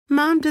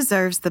Mom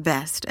deserves the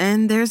best,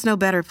 and there's no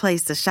better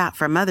place to shop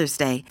for Mother's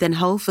Day than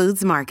Whole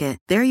Foods Market.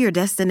 They're your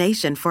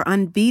destination for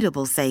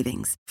unbeatable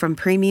savings, from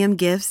premium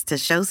gifts to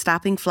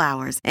show-stopping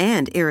flowers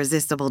and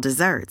irresistible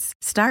desserts.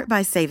 Start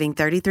by saving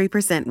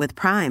 33% with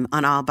Prime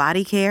on all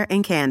body care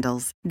and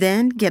candles.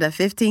 Then get a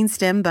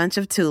 15-stem bunch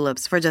of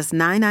tulips for just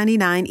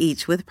 $9.99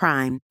 each with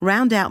Prime.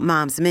 Round out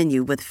Mom's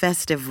menu with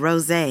festive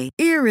rosé,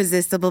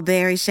 irresistible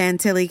berry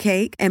chantilly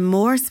cake, and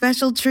more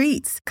special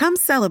treats. Come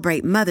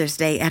celebrate Mother's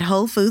Day at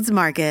Whole Foods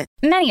Market.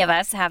 Many of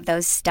us have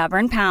those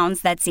stubborn pounds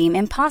that seem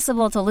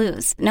impossible to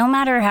lose, no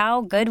matter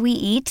how good we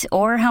eat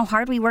or how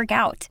hard we work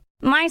out.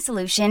 My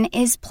solution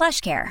is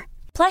PlushCare.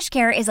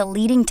 PlushCare is a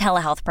leading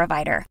telehealth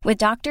provider with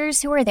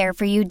doctors who are there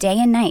for you day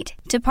and night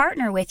to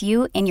partner with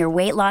you in your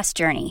weight loss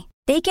journey.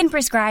 They can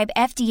prescribe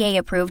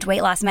FDA-approved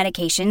weight loss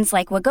medications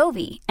like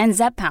Wegovy and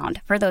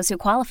Zepbound for those who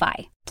qualify.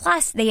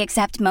 Plus, they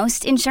accept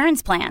most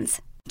insurance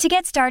plans. To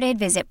get started,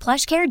 visit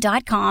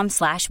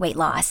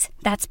plushcare.com/weightloss.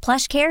 That's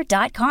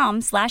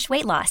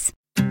plushcare.com/weightloss.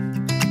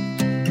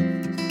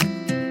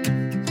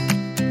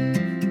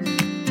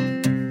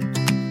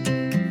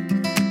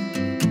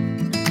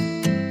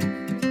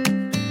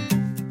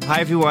 Hi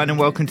everyone, and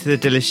welcome to the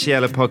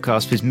Deliciella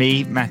podcast with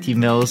me, Matthew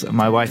Mills, and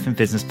my wife and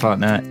business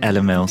partner,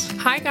 Ella Mills.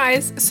 Hi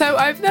guys. So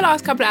over the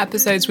last couple of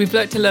episodes, we've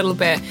looked a little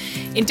bit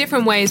in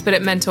different ways, but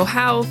at mental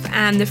health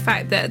and the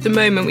fact that at the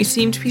moment we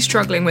seem to be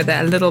struggling with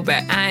it a little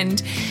bit.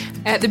 And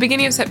at the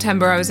beginning of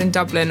September, I was in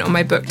Dublin on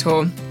my book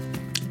tour.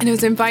 And I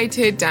was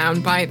invited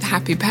down by the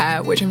Happy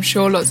Pear, which I'm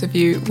sure lots of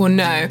you will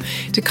know,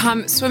 to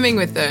come swimming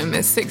with them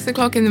at 6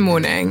 o'clock in the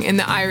morning in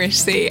the Irish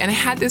Sea. And I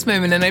had this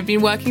moment, and I'd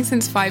been working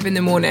since 5 in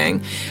the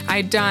morning.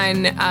 I'd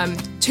done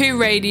 2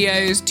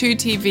 radios, 2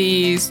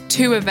 TVs,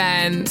 2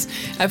 events,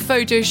 a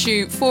photo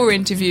shoot, 4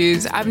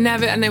 interviews.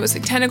 And it was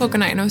like 10 o'clock at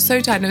night, and I was so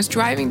tired. And I was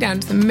driving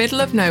down to the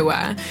middle of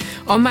nowhere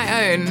on my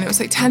own. And it was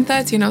like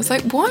 10:30, and I was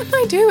like, what am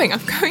I doing?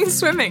 I'm going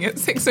swimming at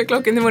 6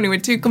 o'clock in the morning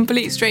with 2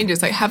 complete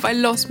strangers. Like, have I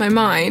lost my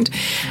mind?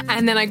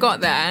 And then I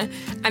got there,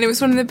 and it was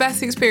one of the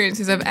best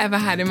experiences I've ever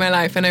had in my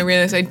life. And I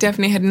realised I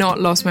definitely had not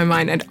lost my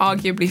mind. I'd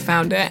arguably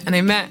found it. And I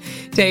met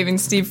Dave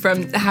and Steve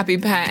from the Happy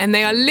Pear, and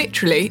they are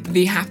literally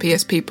the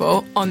happiest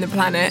people on the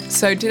planet.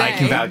 So today, I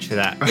can vouch for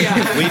that.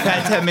 Yeah. We've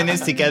had 10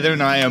 minutes together,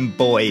 and I am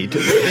buoyed.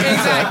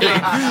 Exactly.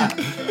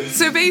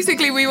 So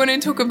basically, we want to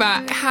talk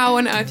about how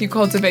on earth you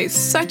cultivate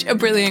such a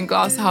brilliant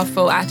glass half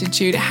full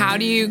attitude. How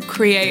do you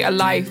create a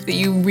life that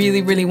you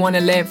really, really want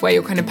to live, where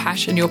your kind of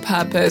passion, your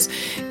purpose,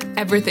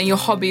 everything, your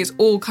hobbies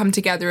all come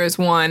together as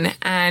one,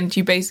 and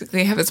you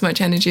basically have as much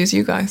energy as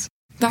you guys.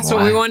 That's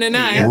what we want to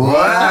know. Yeah.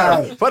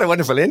 Wow. What a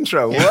wonderful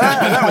intro. Wow,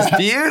 that was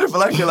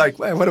beautiful. I feel like,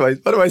 wow, what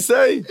do I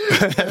say?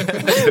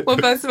 Well,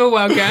 first of all,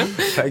 welcome.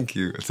 Thank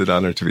you. It's an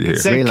honour to be here.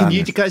 So can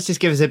you guys just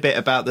give us a bit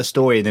about the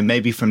story, and then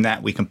maybe from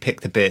that we can pick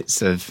the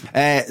bits of...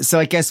 So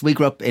I guess we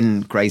grew up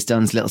in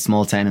Greystones, little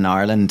small town in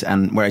Ireland,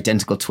 and we're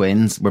identical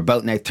twins. We're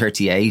both now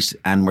 38,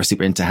 and we're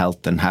super into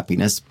health and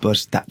happiness,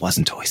 but that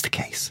wasn't always the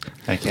case.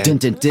 Okay. Dun,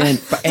 dun, dun.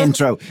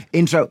 intro,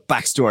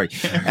 backstory.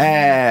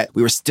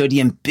 We were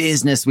studying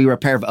business. We were a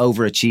pair of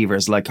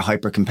overachievers, like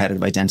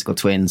hyper-competitive identical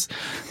twins.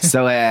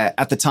 So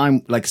at the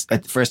time, like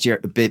at the first year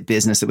of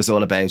business, it was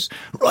all about,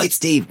 right,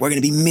 Steve, we're going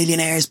to be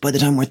millionaires by the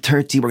time we're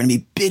 30. We're going to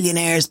be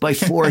billionaires by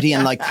 40.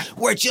 And like,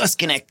 we're just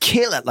going to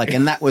kill it. Like,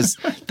 and that was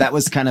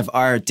kind of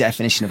our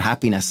definition of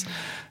happiness.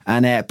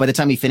 And by the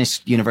time we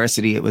finished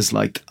university, it was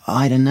like,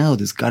 I don't know,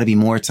 there's got to be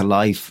more to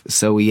life.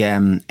 So we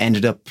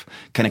ended up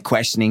kind of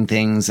questioning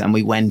things, and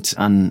we went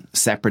on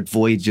separate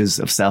voyages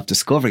of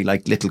self-discovery,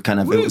 like little kind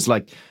of, it was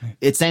like,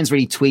 it sounds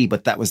really twee,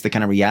 but that was the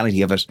kind of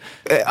reality of it.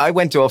 I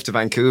went off to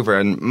Vancouver,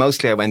 and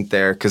mostly I went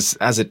there because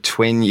as a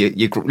twin,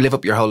 you live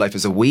up your whole life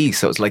as a we.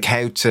 So it's like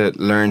how to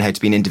learn how to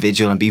be an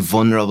individual and be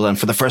vulnerable. And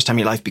for the first time in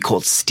your life, be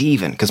called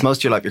Stephen, because most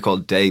of your life you're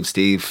called Dave,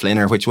 Steve,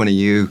 Flinner, which one are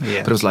you?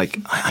 Yeah. But it was like,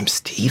 I'm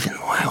Stephen,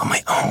 wow, on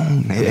my own.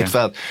 It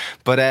felt,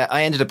 but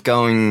I ended up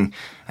going.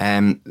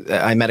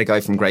 I met a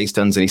guy from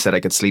Greystones, and he said I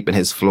could sleep in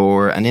his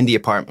floor. And in the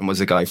apartment was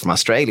a guy from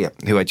Australia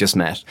who I just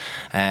met.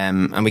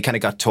 And we kind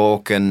of got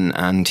talking,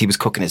 and he was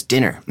cooking his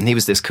dinner. And he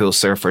was this cool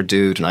surfer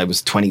dude, and I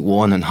was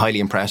 21 and highly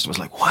impressed. I was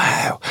like,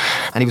 wow.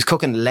 And he was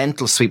cooking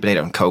lentil, sweet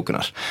potato and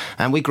coconut.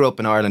 And we grew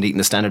up in Ireland eating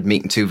the standard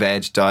meat and 2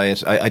 veg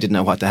diet. I didn't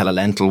know what the hell a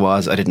lentil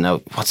was. I didn't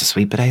know, what's a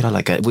sweet potato?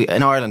 Like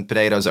in Ireland,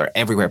 potatoes are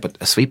everywhere, but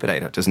a sweet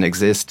potato doesn't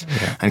exist.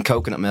 Yeah. And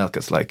coconut milk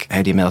is like,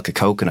 how do you milk a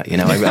coconut? You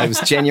know, I was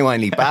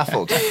genuinely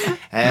baffled.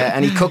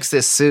 And he cooks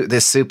this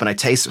soup, and I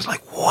tasted it. I was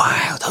like,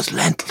 wow, those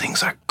lentil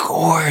things are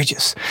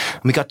gorgeous.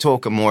 And we got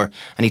talking more,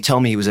 and he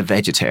told me he was a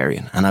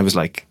vegetarian. And I was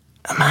like,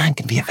 a man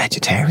can be a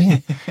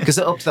vegetarian? Because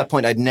up to that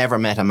point, I'd never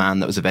met a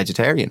man that was a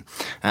vegetarian.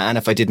 And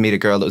if I did meet a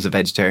girl that was a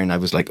vegetarian, I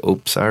was like, oh,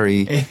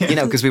 sorry. You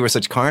know, because we were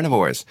such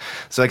carnivores.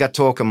 So I got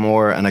talking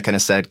more, and I kind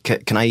of said,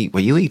 can I eat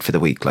what you eat for the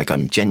week? Like,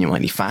 I'm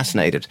genuinely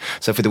fascinated.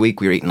 So for the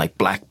week, we were eating like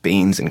black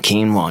beans and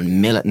quinoa and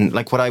millet, and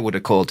like what I would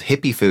have called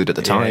hippie food at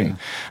the time. Yeah.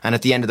 And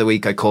at the end of the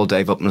week, I called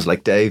Dave up and was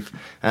like, Dave,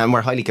 we're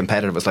highly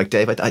competitive. I was like,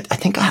 Dave, I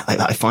think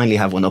I finally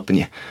have one up in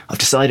you. I've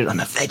decided I'm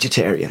a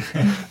vegetarian.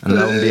 And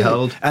lo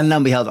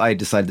and behold, I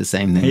decided the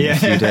same thing a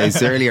few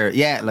days earlier.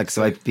 Yeah, like,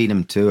 so I beat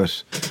him to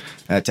it.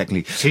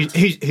 Technically.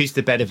 Who's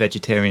the better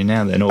vegetarian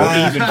now then? Or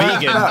even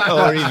vegan?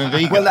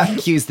 Well, that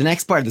cues the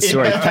next part of the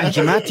story. Thank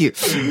you, Matthew.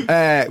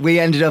 We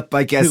ended up,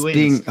 I guess,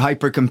 being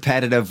hyper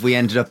competitive. We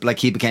ended up, like,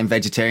 he became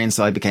vegetarian,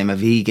 so I became a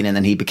vegan, and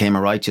then he became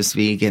a righteous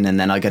vegan, and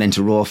then I got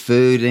into raw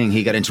food, and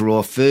he got into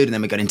raw food, and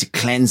then we got into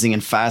cleansing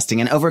and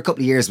fasting. And over a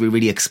couple of years, we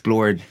really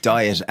explored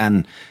diet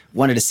and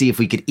wanted to see if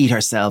we could eat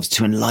ourselves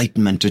to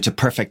enlightenment or to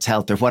perfect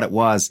health or what it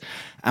was.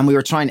 And we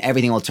were trying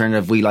everything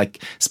alternative. We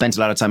spent a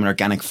lot of time in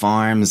organic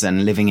farms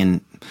and living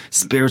in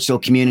spiritual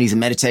communities and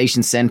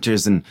meditation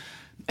centers and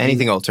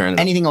anything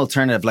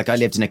alternative. Like, I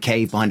lived in a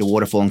cave behind a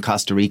waterfall in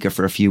Costa Rica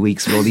for a few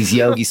weeks with all these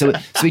yogis. So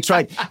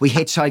we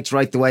hitchhiked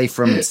right the way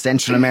from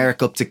Central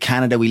America up to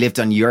Canada. We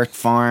lived on yurt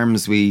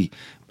farms. And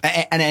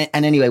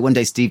anyway, one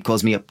day Steve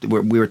calls me up.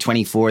 We were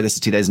 24. This is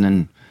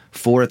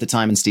 2004 at the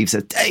time. And Steve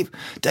said, Dave,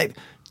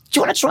 do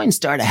you want to try and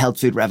start a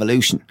health food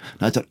revolution?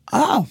 And I thought,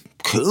 oh,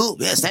 cool.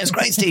 Yeah, sounds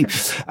great,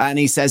 Steve. And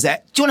he says, do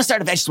you want to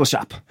start a vegetable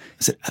shop? I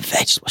said, a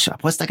vegetable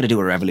shop? What's that going to do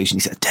with a revolution?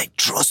 He said, Dave,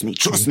 trust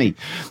me.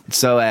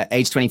 So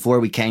age 24,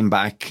 we came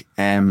back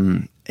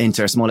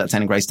into our small little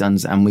town in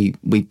Greystones, and we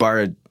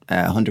borrowed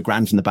 100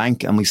 grand from the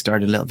bank, and we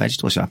started a little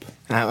vegetable shop.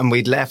 And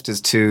we'd left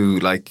as two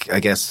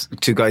guys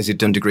who'd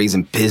done degrees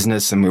in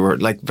business, and we were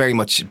very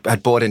much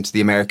had bought into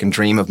the American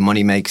dream of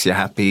money makes you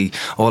happy,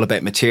 all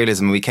about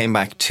materialism. We came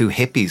back two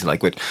hippies,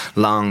 with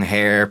long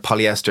hair,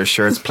 polyester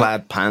shirts,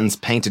 plaid pants,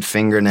 painted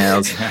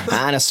fingernails,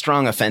 and a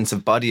strong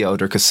offensive body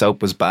odour because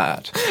soap was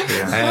bad.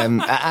 Yeah.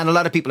 And a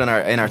lot of people in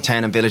our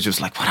town and village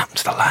was like, what happened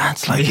to the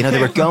lads? They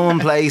were going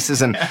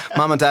places, and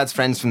mum and dad's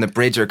friends from the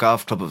Bridger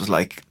Golf Club, it was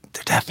like,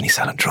 they're definitely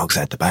selling drugs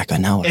out the back. I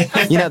know it.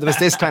 There was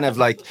this kind of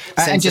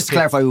and just to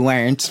clarify, we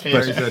weren't.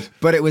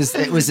 But it was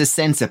a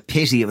sense of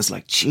pity. It was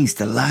like, geez,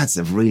 the lads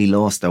have really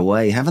lost their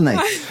way, haven't they?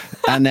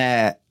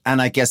 And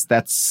I guess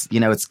that's,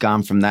 it's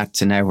gone from that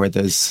to now where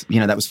there's,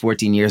 that was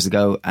 14 years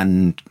ago,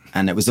 and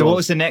it was. So what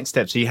was the next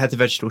step? So you had the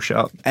vegetable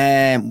shop.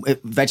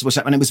 Vegetable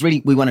shop, and it was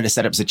really, we wanted to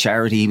set up as a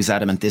charity. He was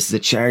adamant, this is a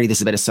charity, this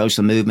is about a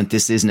social movement,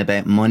 this isn't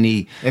about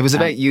money. It was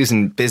about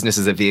using business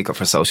as a vehicle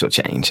for social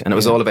change, and it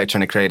was all about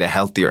trying to create a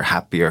healthier,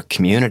 happier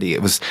community.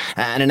 It was,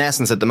 and in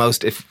essence, at the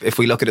most, if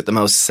we look at it at the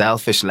most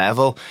selfish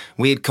level,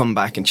 we'd come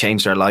back and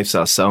changed our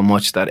lifestyle so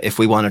much that if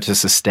we wanted to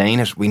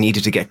sustain it, we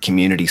needed to get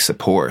community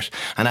support.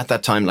 And at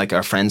that time,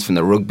 our friends from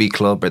the rugby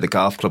club or the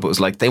golf club, it was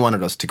they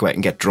wanted us to go out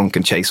and get drunk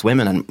and chase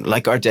women,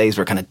 and our days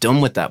were kind of done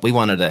with that. We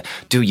wanted to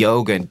do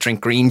yoga and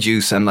drink green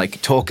juice and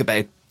talk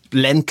about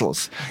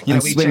lentils,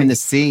 and swim in the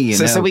sea.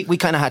 So we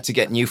kind of had to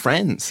get new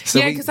friends.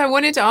 So because I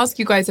wanted to ask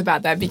you guys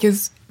about that,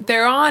 because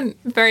there aren't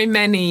very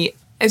many,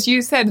 as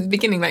you said at the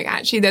beginning,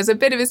 actually there's a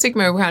bit of a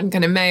stigma around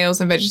kind of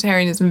males and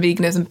vegetarianism,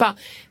 veganism, but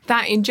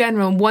that in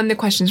general, one of the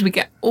questions we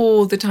get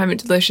all the time at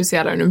Delicious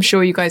Yellow, and I'm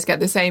sure you guys get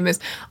the same, is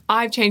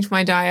I've changed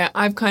my diet,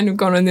 I've kind of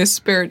gone on this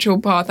spiritual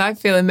path, I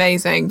feel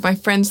amazing, my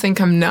friends think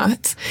I'm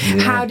nuts.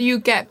 Yeah. How do you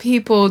get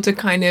people to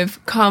kind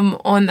of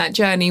come on that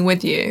journey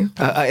with you?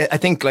 I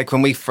think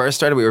when we first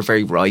started, we were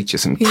very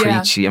righteous and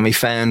preachy, and we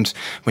found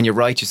when you're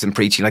righteous and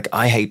preachy,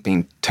 I hate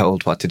being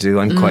told what to do.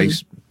 I'm quite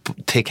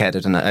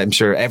thick-headed, and I'm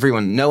sure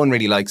no one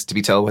really likes to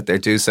be told what they're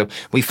due. So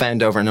we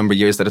found over a number of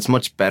years that it's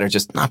much better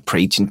just not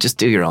preach and just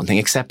do your own thing,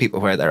 accept people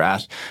where they're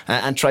at,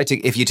 and try to,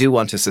 if you do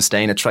want to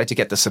sustain it, try to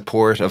get the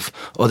support of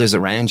others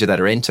around you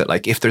that are into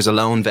it. If there's a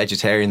lone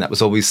vegetarian that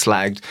was always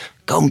slagged,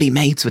 go and be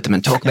mates with them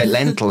and talk about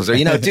lentils, or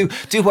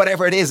do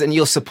whatever it is, and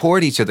you'll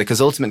support each other, because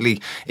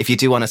ultimately, if you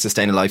do want to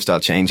sustain a lifestyle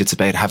change, it's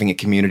about having a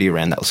community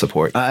around that'll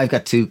support. I've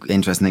got two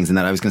interesting things in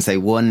that. I was going to say,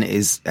 one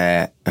is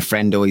a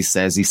friend always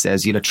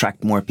says, you'll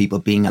attract more people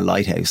being a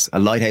lighthouse. A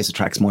lighthouse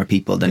attracts more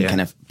people than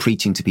kind of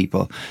preaching to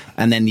people.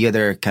 And then the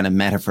other kind of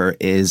metaphor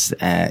is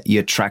you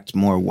attract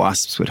more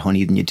wasps with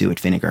honey than you do with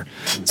vinegar.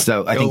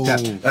 So I think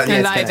that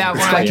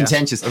it's quite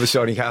contentious. Of a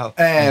shorty cow.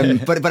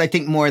 But I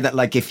think more that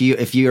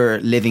if you're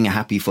living a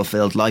happy,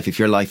 fulfilled life, if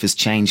your life has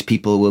changed,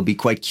 people will be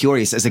quite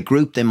curious. As a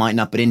group, they might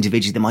not, but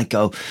individually, they might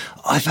go,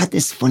 I've had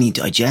this funny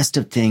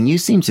digestive thing. You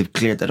seem to have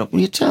cleared that up.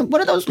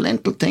 What are those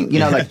lentil things?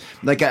 I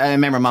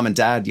remember mum and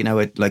dad,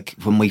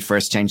 when we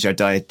first changed our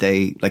diet,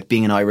 they,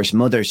 being an Irish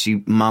mother,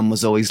 mum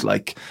was always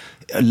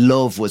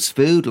love was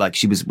food.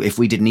 If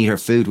we didn't eat her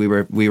food, we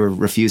were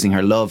refusing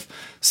her love.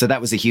 So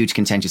that was a huge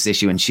contentious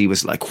issue, and she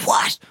was like,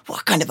 what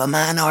kind of a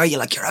man are you?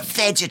 You're a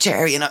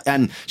vegetarian.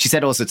 And she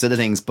said all sorts of other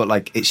things,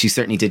 but she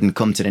certainly didn't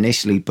come to it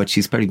initially, but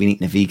she's probably been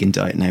eating a vegan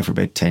diet now for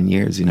about 10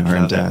 years, her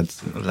and dad.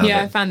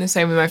 I found the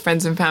same with my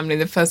friends and family.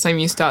 The first time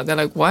you start, they're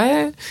like, what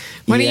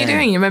are you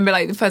doing? You remember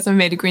the first time I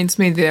made a green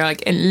smoothie, they're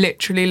like, it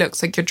literally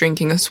looks like you're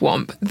drinking a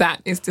swamp.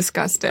 That is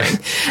disgusting.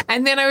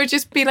 And then I would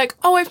just be like,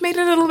 oh, I've made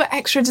a little bit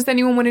extra, does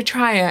anyone want to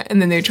try it? And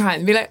then they'd try it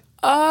and be like,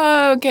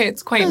 oh, okay,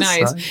 it's quite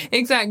nice.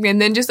 Exactly.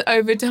 And then just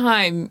over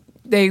time,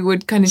 they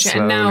would kind of...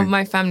 And now Slowly.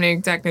 my family are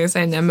exactly the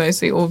same. They're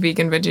mostly all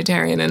vegan,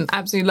 vegetarian, and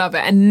absolutely love it.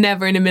 And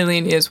never in a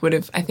million years would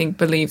have, I think,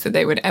 believed that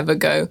they would ever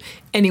go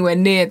anywhere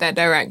near that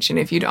direction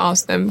if you'd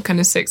asked them kind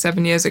of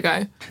 6-7 years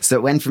ago. So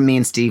it went from me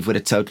and Steve with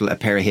a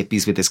pair of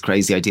hippies with this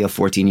crazy idea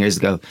 14 years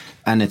ago,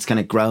 and it's kind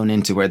of grown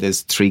into where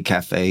there's 3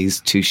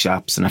 cafes, 2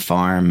 shops and a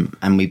farm,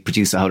 and we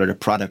produce a whole lot of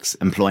products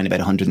employing about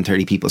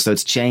 130 people. So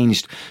it's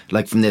changed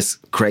like from this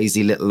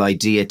crazy little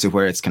idea to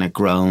where it's kind of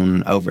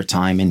grown over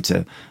time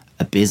into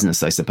a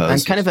business, I suppose.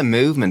 And kind of a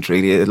movement,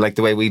 really. Like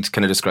the way we'd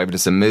kind of describe it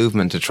as a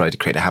movement to try to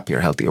create a happier,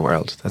 healthier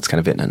world. That's kind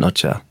of it in a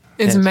nutshell.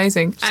 It's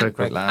amazing. So And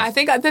great laugh. I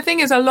think the thing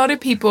is, a lot of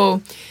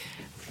people...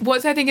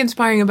 What's I think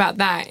inspiring about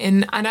that,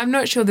 and I'm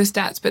not sure the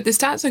stats, but the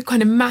stats are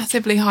kind of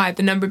massively high.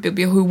 The number of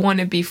people who want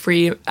to be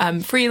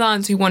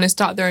freelance, who want to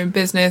start their own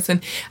business,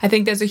 and I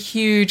think there's a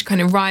huge kind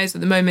of rise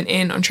at the moment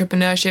in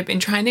entrepreneurship, in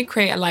trying to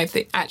create a life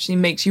that actually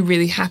makes you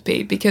really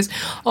happy. Because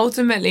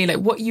ultimately, like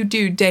what you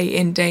do day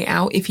in, day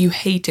out, if you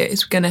hate it,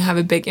 it's going to have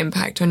a big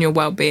impact on your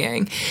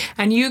well-being.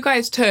 And you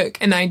guys took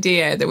an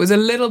idea that was a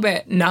little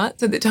bit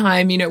nuts at the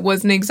time. You know, it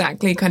wasn't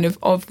exactly kind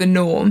of the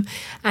norm,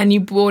 and you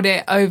brought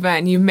it over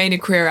and you made a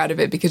career out of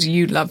it because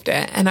you loved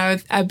it. And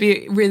I'd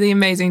be really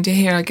amazing to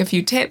hear like a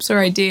few tips or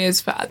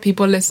ideas for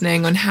people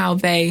listening on how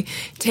they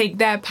take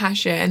their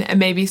passion and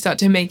maybe start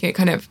to make it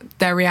kind of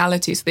their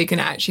reality, so they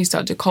can actually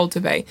start to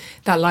cultivate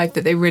that life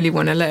that they really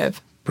want to live.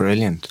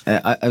 Brilliant.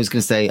 I was going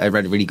to say, I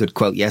read a really good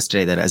quote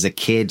yesterday that as a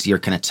kid, you're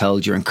kind of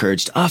told, you're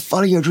encouraged,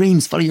 follow your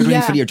dreams, follow your dreams,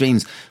 Yeah. follow your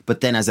dreams. But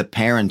then as a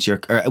parent,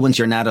 once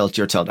you're an adult,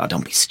 you're told,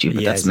 don't be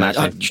stupid, Yeah, that's mad.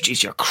 exactly.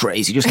 Geez, you're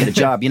crazy, just get a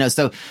job, you know.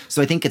 So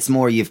I think it's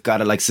more you've got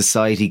to, like,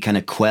 society kind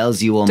of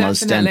quells you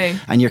almost. Definitely.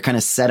 And you're kind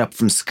of set up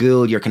from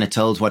school, you're kind of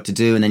told what to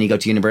do, and then you go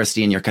to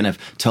university and you're kind of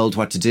told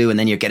what to do, and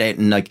then you get out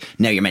and like,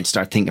 now you're meant to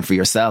start thinking for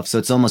yourself. So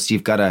it's almost,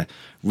 you've got to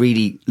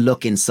really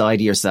look inside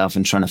of yourself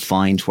and trying to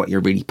find what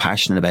you're really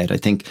passionate about. I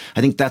think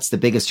that's the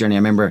biggest journey. I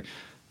remember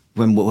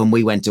when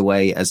we went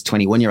away as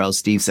 21-year-old,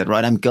 Steve said,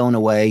 right, I'm going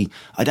away.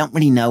 I don't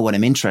really know what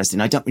I'm interested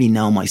in. I don't really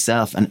know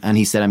myself. And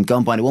he said, I'm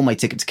going buying a one-way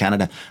ticket to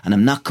Canada and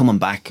I'm not coming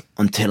back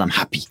until I'm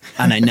happy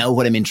and I know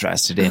what I'm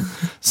interested in.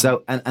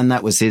 So, and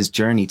that was his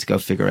journey to go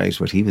figure out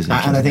what he was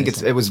interested in. And I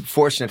think it was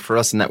fortunate for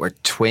us in that we're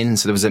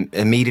twins. So there was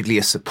immediately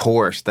a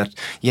support that,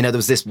 you know, there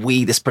was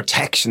this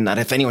protection that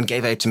if anyone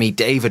gave out to me,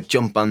 Dave would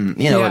jump on,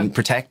 you know, and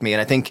protect me.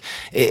 And I think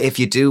if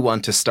you do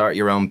want to start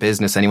your own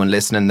business, anyone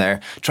listening there,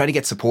 try to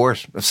get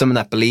support of someone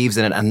that believes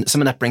in it and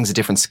someone that brings a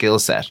different skill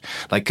set.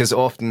 Like, because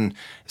often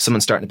someone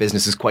starting a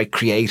business is quite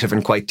creative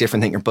and quite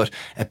different thinker, but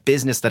a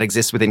business that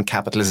exists within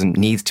capitalism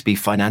needs to be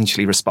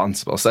financially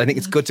responsible. So I think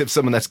it's good to have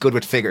someone that's good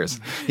with figures.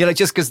 You know,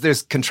 just because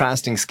there's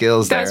contrasting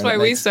skills there. That's why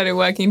we started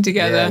working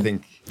together.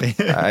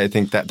 Yeah, I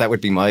think that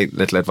would be my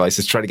little advice,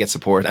 is try to get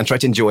support and try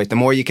to enjoy it. The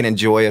more you can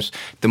enjoy it,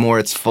 the more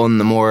it's fun,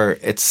 the more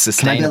it's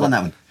sustainable. Can I build on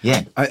that one?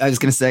 Yeah. I was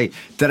going to say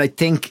that I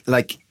think,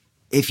 like,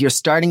 if you're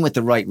starting with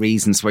the right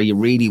reasons where you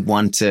really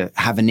want to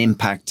have an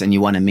impact and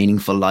you want a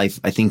meaningful life,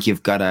 I think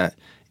you've got to,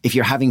 if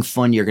you're having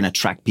fun, you're going to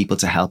attract people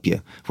to help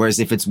you. Whereas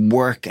if it's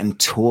work and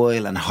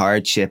toil and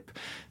hardship,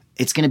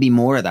 it's going to be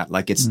more of that.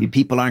 Like, it's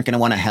people aren't going to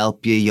want to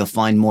help you. You'll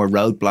find more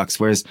roadblocks.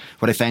 Whereas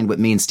what I found with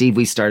me and Steve,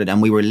 we started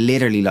and we were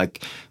literally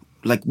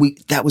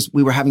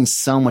we were having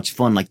so much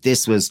fun. Like,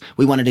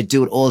 we wanted to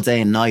do it all day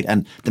and night.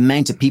 And the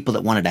amount of people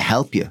that wanted to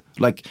help you,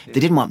 like, they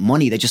didn't want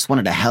money. They just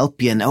wanted to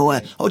help you. And,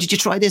 did you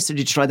try this or did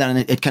you try that?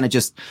 And it kind of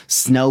just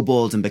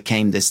snowballed and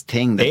became this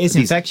thing. It is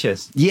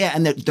infectious. Yeah.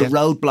 And the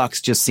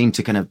roadblocks just seem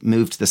to kind of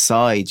move to the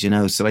side, you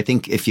know? So I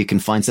think if you can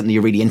find something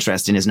you're really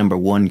interested in is number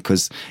one,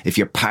 because if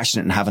you're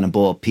passionate and having a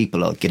ball, people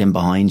will get in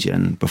behind you.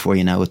 And before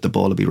you know it, the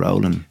ball will be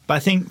rolling. But I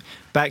think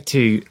back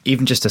to,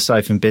 even just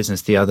aside from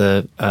business, the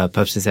other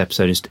purpose of this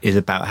episode is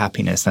about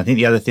happiness. And I think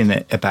the other thing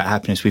about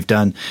happiness, we've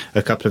done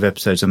a couple of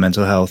episodes on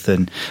mental health,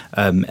 and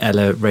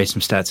Ella raised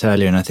some stats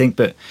earlier. And I think,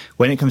 but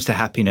when it comes to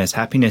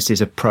happiness is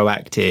a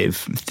proactive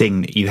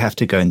thing that you have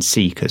to go and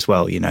seek as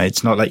well. You know,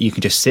 it's not like you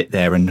can just sit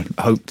there and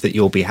hope that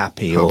you'll be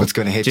happy. Hope it's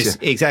going to hit you.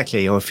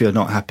 Exactly. Or if you're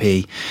not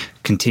happy,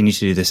 continue to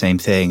do the same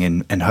thing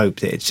and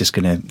hope that it's just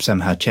going to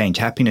somehow change.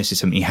 Happiness is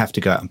something you have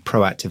to go out and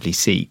proactively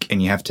seek,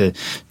 and you have to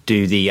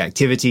do the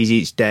activities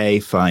each day,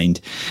 find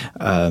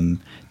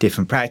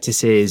different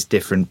practices,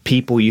 different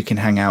people you can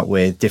hang out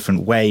with,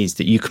 different ways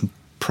that you can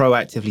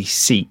proactively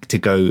seek to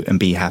go and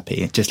be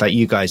happy. Just like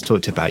you guys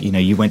talked about, you know,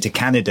 you went to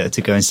Canada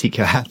to go and seek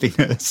your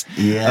happiness.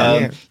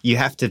 You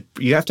have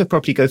to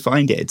properly go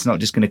find it. It's not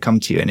just going to come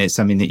to you, and it's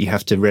something that you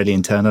have to really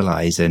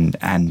internalize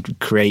and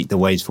create the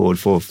ways forward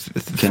for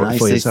Can I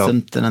say yourself.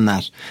 something on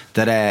that?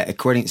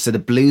 That so the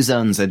blue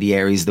zones are the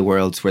areas of the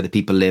world where the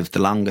people live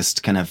the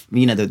longest, kind of,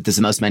 you know, there's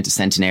the most amount of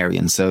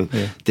centenarians. So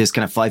there's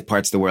kind of 5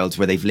 parts of the world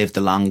where they've lived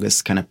the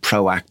longest, kind of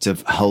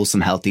proactive,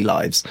 wholesome, healthy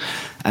lives.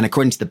 And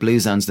according to the blue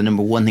zones, the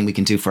number one thing we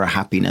can do for our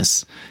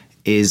happiness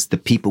is the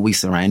people we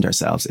surround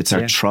ourselves. It's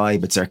our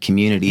tribe. It's our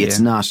community. It's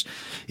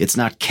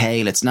not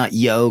kale. It's not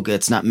yoga.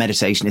 It's not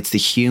meditation. It's the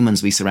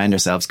humans we surround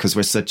ourselves, because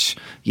we're such,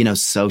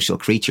 social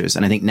creatures.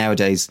 And I think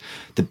nowadays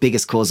the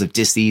biggest cause of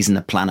disease in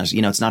the planet,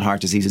 it's not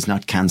heart disease. It's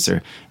not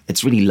cancer.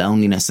 It's really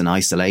loneliness and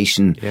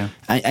isolation. Yeah.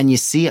 And you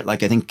see it,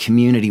 like, I think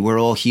community, we're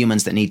all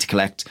humans that need to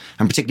collect.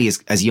 And particularly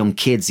as young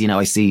kids,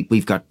 I see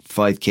we've got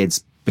 5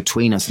 kids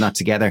between us, not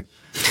together.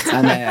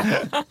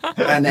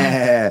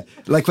 And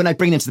like when I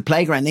bring them to the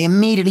playground, they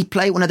immediately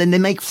play one of them. They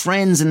make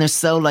friends, and they're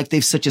so like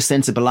they've such a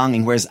sense of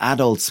belonging. Whereas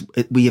adults,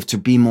 we have to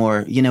be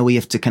more. We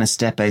have to kind of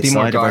step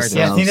outside of ourselves.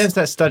 Yeah, I think there's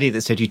that study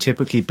that said you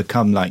typically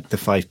become like the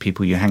 5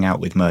 people you hang out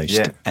with most,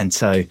 and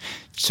so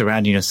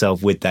surrounding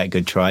yourself with that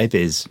good tribe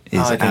is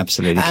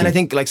absolutely key. And I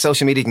think like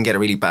social media can get a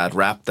really bad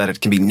rap, that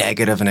it can be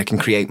negative and it can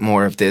create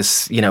more of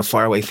this,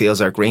 faraway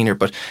fields are greener.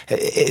 But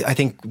I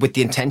think with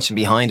the intention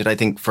behind it, I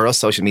think for us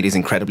social media is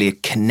incredibly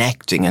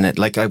connecting, and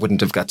I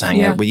wouldn't have got to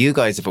hang out with you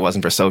guys if it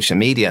wasn't for social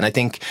media. And I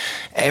think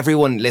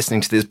everyone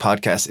listening to this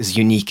podcast is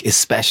unique, is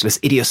special, is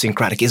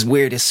idiosyncratic, is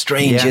weird, is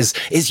strange,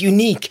 is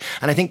unique.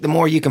 And I think the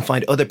more you can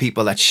find other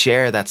people that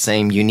share that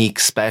same unique,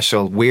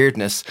 special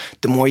weirdness,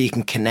 the more you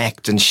can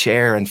connect and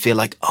share and feel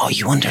like, oh,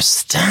 you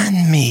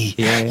understand me.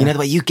 The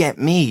way you get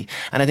me.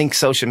 And I think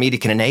social media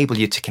can enable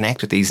you to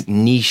connect with these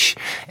niche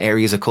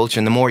areas of culture.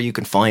 And the more you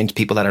can find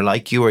people that are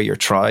like you or your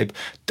tribe,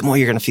 the more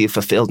you're going to feel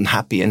fulfilled and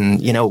happy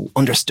and,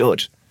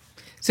 understood.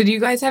 So do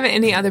you guys have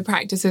any other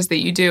practices that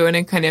you do on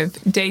a kind of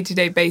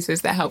day-to-day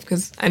basis that help?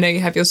 Because I know you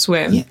have your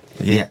swim.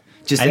 Yeah.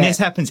 This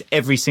happens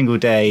every single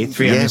day,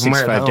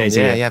 365 days a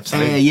year. Yeah,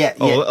 absolutely.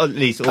 Or at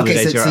least all the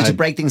days you're at home. To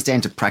break things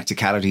down to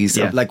practicalities,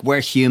 like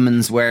we're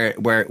humans, where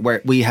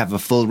we have a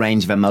full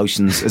range of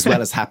emotions, as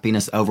well as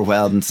happiness,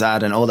 overwhelmed and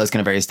sad, and all those kind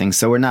of various things.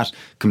 So we're not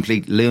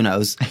complete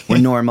lunos. We're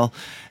normal.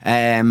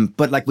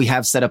 But like we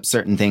have set up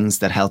certain things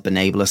that help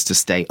enable us to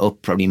stay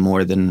up probably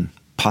more than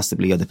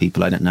possibly other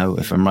people. I don't know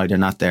if I'm right or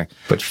not there.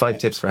 But 5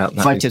 tips for health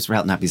and 5 tips for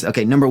health and happiness.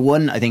 Okay, number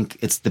 1, I think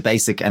it's the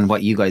basic, and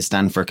what you guys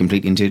stand for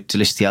completely into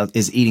delicious health,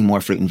 is eating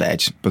more fruit and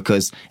veg,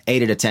 because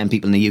 8 out of 10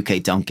 people in the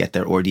UK don't get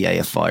their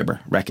RDA of fibre,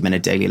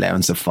 recommended daily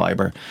allowance of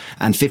fibre.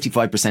 And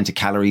 55% of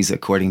calories,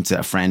 according to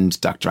a friend,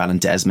 Dr. Alan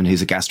Desmond,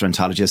 who's a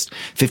gastroenterologist,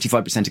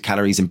 55% of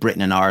calories in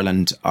Britain and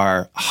Ireland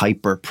are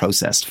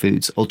hyper-processed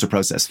foods,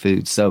 ultra-processed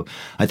foods. So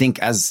I think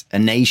as a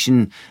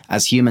nation,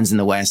 as humans in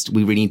the West,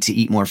 we really need to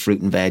eat more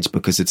fruit and veg,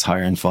 because it's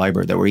higher in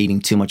fibre, that we're eating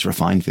too much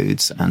refined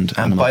foods. And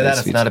by that,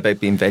 it's not about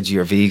being veggie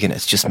or vegan,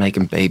 it's just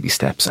making baby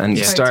steps and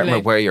starting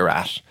with where you're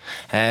at.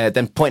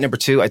 Then point number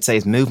 2, I'd say,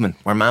 is movement.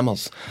 We're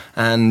mammals.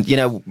 And,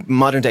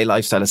 modern day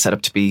lifestyle is set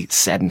up to be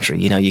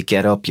sedentary. You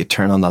get up, you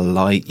turn on the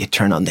light, you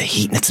turn on the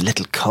heat, and it's a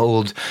little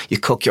cold. You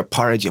cook your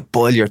porridge, you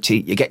boil your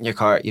tea, you get in your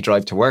car, you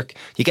drive to work.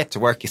 You get to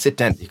work, you sit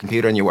down at your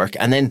computer and you work.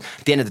 And then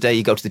at the end of the day,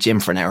 you go to the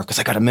gym for an hour because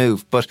I got to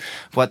move. But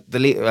what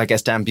I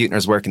guess Dan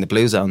Buettner's work in the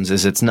Blue Zones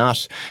is, it's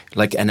not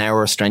like an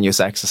hour of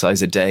strenuous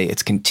exercise a day.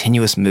 It's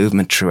continuous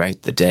movement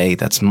throughout the day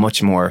that's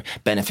much more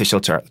beneficial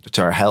to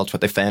our health.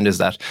 What they found is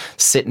that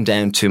sitting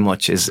down too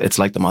much it's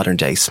like the modern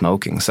day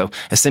smoking. So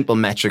a simple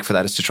metric for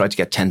that is to try to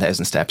get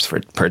 10,000 steps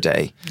per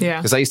day. Yeah.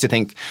 Because I used to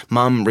think,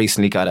 Mom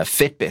recently got a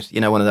Fitbit,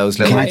 one of those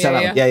little... I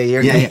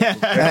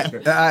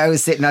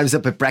was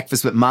up at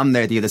breakfast with Mom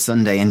there the other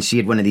Sunday, and she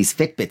had one of these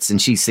Fitbits,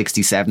 and she's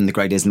 67, the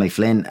great Ismail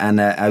Flynn,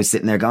 and I was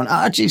sitting there going,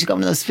 geez, you got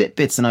one of those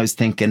Fitbits, and I was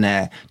thinking,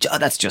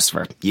 that's just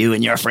for you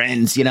and your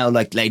friends,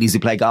 like ladies who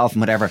play golf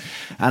and whatever.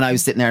 And I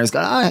was sitting there, I was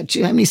going, how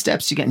many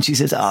steps do you get? And she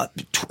says,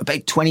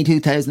 about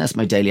 22,000, that's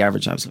my daily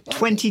average. I was like,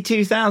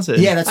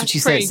 22,000? Yeah, that's what she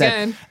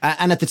said.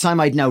 And at the time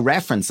I had no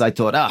reference. I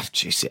thought,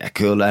 geez, yeah,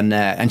 cool.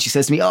 And she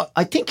says to me,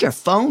 I think your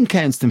phone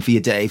counts them for you,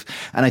 Dave.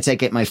 And I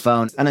take out my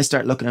phone and I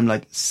start looking, I'm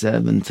like,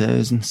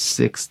 7,000,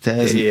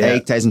 6,000,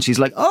 8,000. She's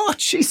like,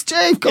 jeez,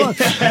 Dave, go on.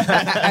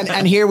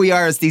 and here we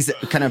are as these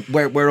kind of,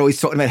 we're always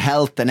talking about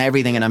health and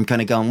everything, and I'm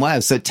kind of going, wow.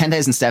 So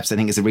 10,000 steps, I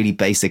think, is a really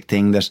basic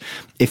thing that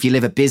if you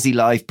live a busy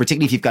life,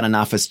 particularly if you've got an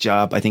office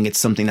job, I think it's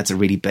something that's a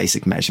really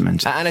basic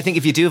measurement. And I think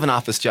if you do have an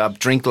office job,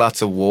 drink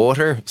lots of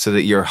water so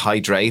that you're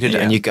hydrated,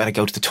 and you got to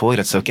go to the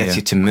toilet, so it gets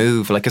you to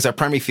move. Because our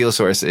primary fuel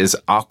source is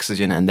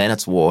oxygen, and then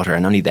it's water,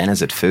 and only then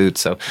is it food.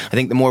 So I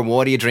think the more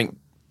water you drink,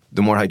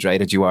 the more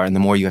hydrated you are, and the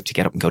more you have to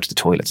get up and go to the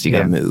toilet, so you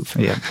got to move.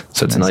 Yeah.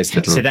 So it's a nice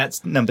little... So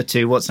that's number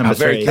 2. What's number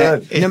 3?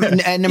 Very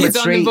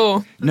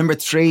good. Number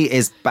 3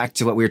 is back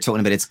to what we were talking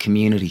about. It's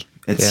community.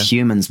 It's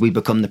humans. We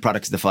become the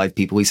products of the 5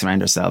 people we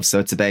surround ourselves. So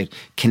it's about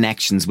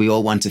connections. We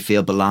all want to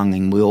feel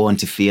belonging. We all want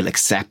to feel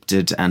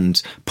accepted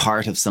and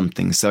part of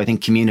something. So I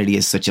think community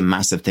is such a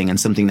massive thing, and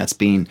something that's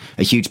been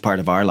a huge part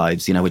of our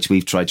lives, which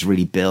we've tried to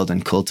really build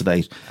and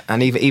cultivate.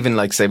 And even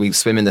like, say, we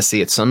swim in the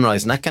sea at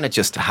sunrise, and that kind of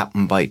just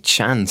happened by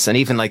chance. And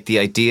even like the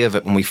idea of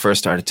it when we first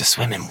started to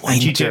swim in winter.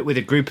 And you do it with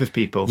a group of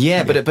people.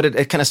 Yeah, but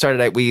it kind of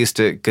started out, we used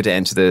to go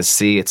down to the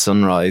sea at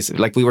sunrise.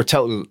 Like, we were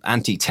total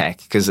anti-tech,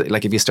 because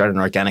like if you start an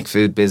organic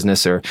food business,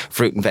 business or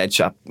fruit and veg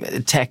shop,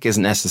 tech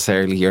isn't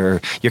necessarily you're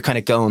kind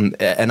of going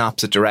an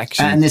opposite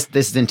direction. And this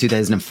is in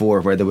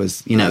 2004 where there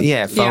was,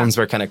 phones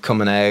were kind of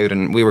coming out,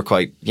 and we were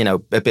quite,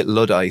 a bit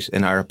Luddite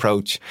in our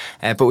approach.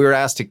 But we were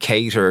asked to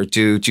cater,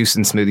 do juice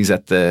and smoothies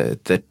at the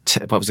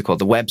what was it called?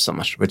 The Web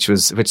Summit, which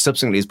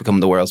subsequently has become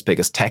the world's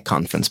biggest tech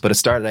conference. But it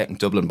started out in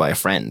Dublin by a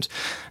friend.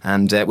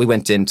 And we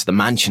went into the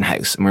Mansion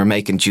House and we were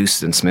making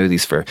juices and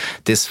smoothies for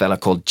this fella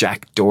called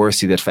Jack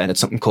Dorsey that founded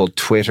something called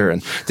Twitter,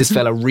 and this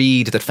fella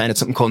Reed that founded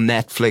something called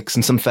Netflix,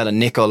 and some fella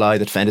Nikolai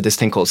that founded this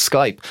thing called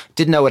Skype.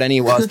 Didn't know what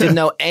any was, didn't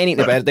know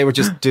anything about it. They were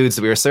just dudes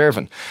that we were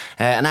serving.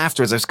 And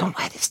afterwards I was going,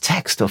 wow, this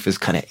tech stuff is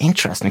kind of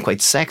interesting and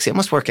quite sexy. I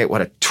must work out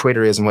what a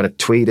Twitter is and what a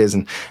tweet is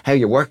and how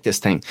you work this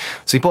thing.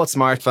 So we bought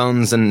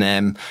smartphones,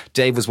 and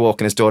Dave was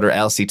walking his daughter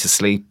Elsie to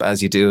sleep,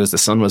 as you do, as the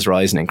sun was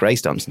rising in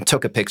Greystones, and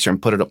took a picture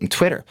and put it up on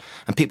Twitter.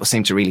 And people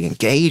seemed to really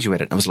engage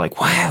with it. And I was like,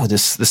 wow, the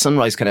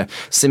sunrise kind of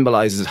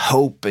symbolises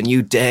hope, a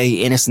new day,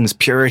 innocence,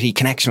 purity,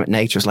 connection with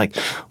nature. It's like,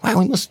 wow,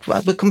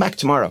 we'll come back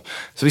tomorrow.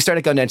 So we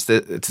started going down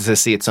to the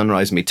sea at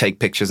sunrise, and we'd take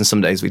pictures, and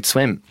some days we'd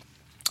swim.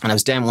 And I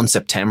was down one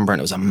September, and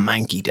it was a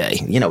manky day.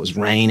 It was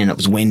raining, it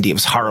was windy, it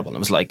was horrible. And it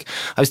was like,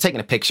 I was taking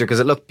a picture because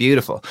it looked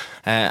beautiful.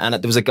 And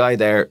there was a guy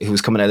there who was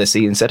coming out of the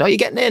sea and said, "Oh, you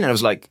getting in?" And I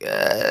was like,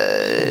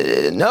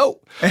 no.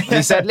 And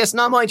he said,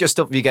 "Listen, I'll mind your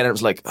stuff if you get in." I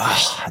was like,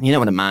 oh,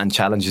 when a man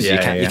challenges you,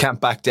 you can't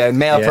back down.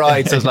 Male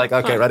pride. So I was like,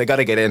 okay, right, I got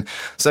to get in.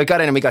 So I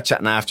got in, and we got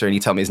chatting after, and he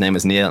told me his name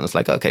was Neil. And I was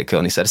like, okay, cool.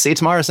 And he said, "See you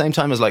tomorrow, same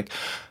time." I was like,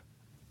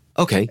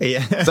 okay.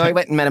 Yeah. So I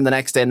went and met him the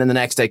next day, and then the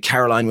next day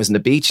Caroline was on the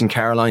beach, and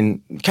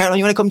Caroline, you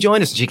want to come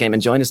join us? And she came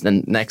and joined us, and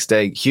then the next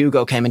day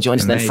Hugo came and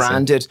joined us, and then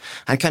Fran did,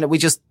 and kind of we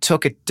just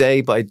took it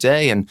day by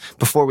day, and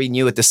before we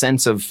knew it, the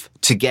sense of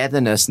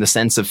togetherness and the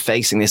sense of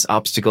facing this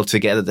obstacle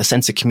together, the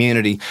sense of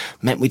community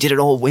meant we did it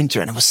all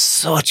winter, and it was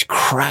such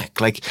crack.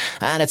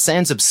 And it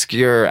sounds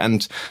obscure,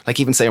 and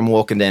even say I'm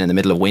walking down in the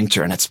middle of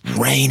winter and it's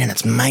raining,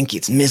 it's manky,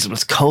 it's miserable,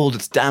 it's cold,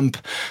 it's damp,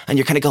 and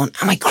you're kind of going,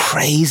 am I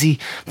crazy?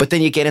 But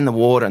then you get in the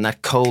water, and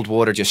that cold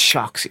water just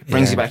shocks you,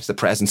 brings you back to the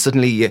present.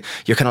 Suddenly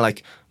you're kind of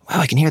like, wow,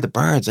 I can hear the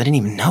birds. I didn't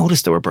even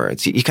notice there were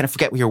birds. You kind of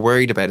forget what you're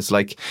worried about. It's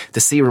like the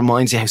sea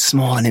reminds you how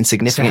small and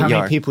insignificant you are. So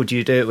how many people do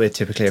you do it with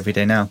typically every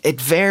day now? It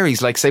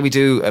varies. Say we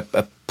do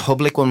a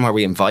public one where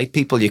we invite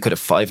people. You could have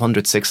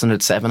 500,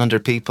 600,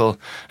 700 people.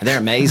 And they're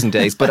amazing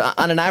days. But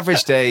on an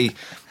average day,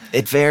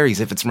 it varies.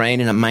 If it's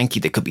raining and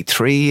manky, there could be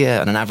 3.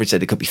 On an average day,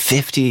 there could be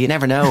 50. You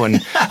never know.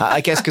 And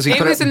I guess because it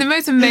was the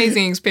most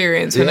amazing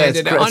experience when I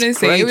did it.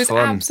 Honestly, it was fun.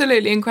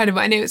 Absolutely incredible,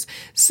 and it was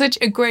such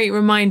a great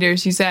reminder,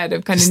 as you said,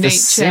 of kind of just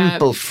nature, the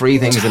simple, free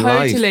things in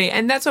life. Totally,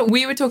 and that's what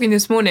we were talking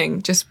this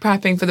morning, just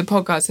prepping for the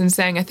podcast, and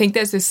saying I think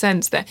there's this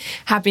sense that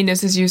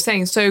happiness, as you were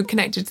saying, is so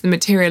connected to the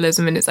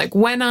materialism, and it's like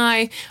when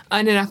I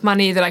earn enough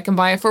money that I can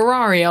buy a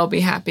Ferrari, I'll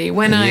be happy.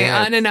 When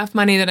I earn enough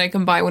money that I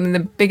can buy one of the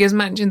biggest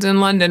mansions in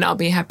London, I'll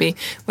be happy.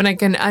 When I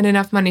can earn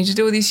enough money to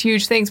do all these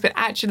huge things, but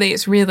actually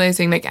it's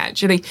realizing we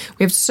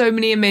have so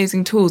many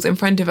amazing tools in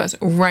front of us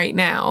right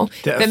now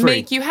that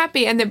make you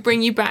happy and that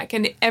bring you back.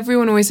 And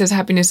everyone always says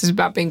happiness is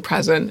about being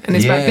present, and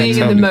it's about being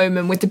in the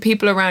moment with the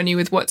people around you,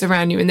 with what's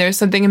around you. And there's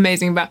something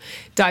amazing about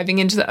diving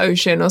into the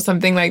ocean or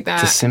something like that.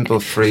 The simple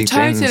free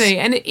things. Totally.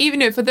 And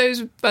even for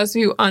those of us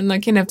who aren't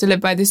lucky enough to live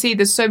by the sea,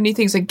 there's so many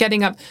things like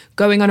getting up,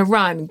 going on a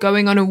run,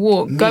 going on a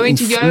walk, going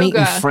to yoga,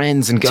 meeting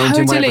friends and going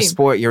to whatever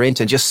sport you're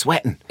into, and just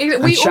sweating.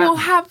 We all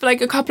have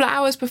a couple of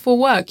hours before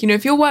work.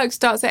 If your work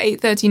starts at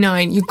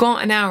 8:39, you've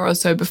got an hour or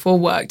so before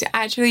work to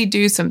actually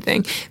do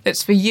something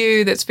that's for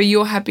you, that's for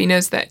your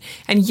happiness.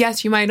 And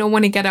yes, you might not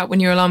want to get up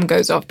when your alarm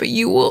goes off, but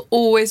you will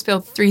always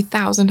feel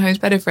 3,000 times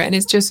better for it. And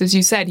it's just as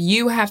you said,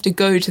 you have to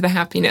go to the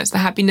happiness. The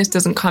happiness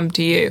doesn't come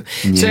to you.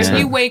 So if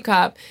you wake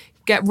up,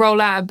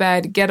 roll out of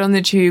bed, get on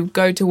the tube,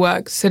 go to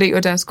work, sit at your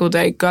desk all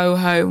day, go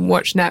home,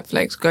 watch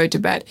Netflix, go to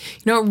bed.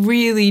 You're not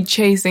really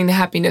chasing the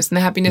happiness, and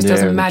the happiness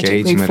doesn't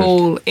magically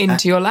fall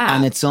into your lap.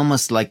 And it's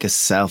almost like a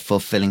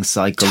self-fulfilling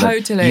cycle.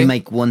 Totally. You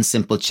make one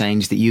simple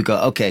change that you go,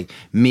 okay,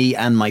 me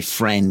and my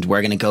friend,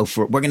 we're going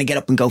to get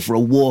up and go for a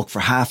walk for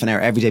half an hour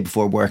every day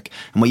before work.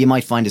 And what you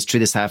might find is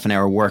through this half an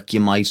hour work, you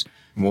might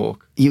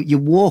walk. You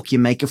walk, you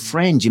make a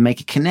friend, you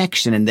make a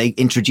connection, and they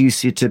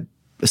introduce you to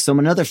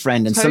another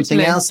friend, and something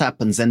else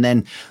happens, and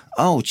then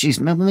geez,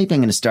 maybe I'm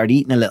going to start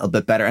eating a little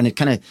bit better. And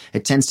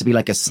it tends to be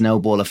like a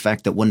snowball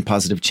effect, that one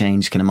positive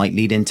change might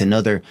lead into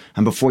another,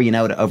 and before you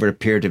know it, over a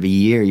period of a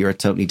year, you're a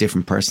totally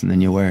different person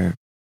than you were.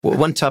 Well,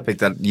 one topic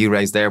that you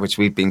raised there, which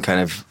we've been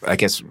kind of, I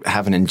guess,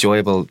 having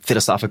enjoyable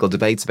philosophical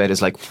debates about,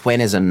 is when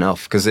is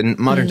enough? Because in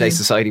modern day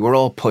society, we're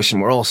all pushing,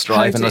 we're all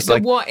striving. Totally. It's the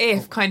what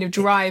if kind of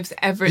drives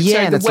everything.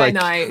 Yeah, so the when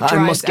I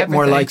must get everything.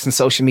 more likes on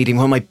social media,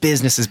 when my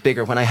business is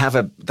bigger, when I have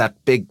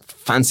that big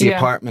fancy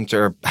apartment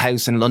or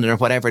house in London or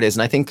whatever it is.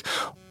 And I think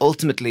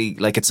ultimately,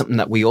 like, it's something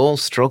that we all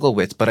struggle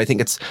with. But I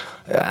think it's,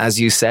 as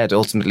you said,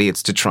 ultimately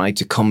it's to try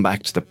to come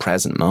back to the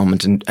present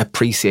moment and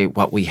appreciate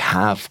what we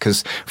have.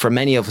 Because for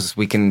many of us,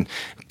 we can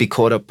be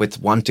caught up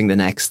with wanting the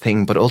next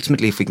thing. But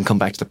ultimately, if we can come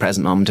back to the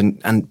present moment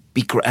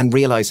and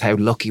realize how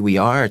lucky we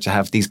are to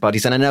have these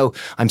bodies. And I know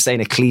I'm saying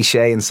a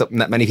cliche and something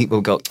that many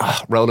people go,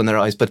 rolling their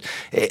eyes, but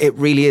it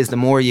really is. The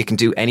more you can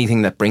do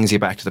anything that brings you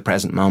back to the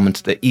present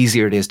moment, the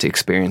easier it is to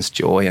experience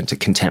joy and to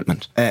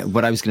contentment.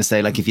 What I was going to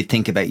say, like, if you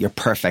think about your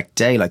perfect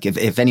day, like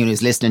if anyone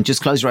is listening,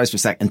 just close your eyes for a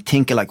sec and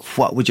think of, like,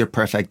 what would your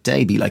perfect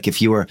day be like?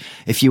 If you were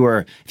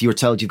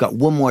told you've got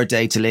one more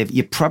day to live,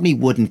 you probably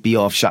wouldn't be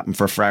off shopping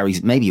for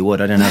Ferraris. Maybe you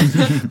would, I don't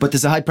know. But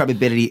there's a high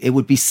probability it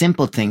would be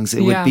simple things.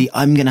 It would be,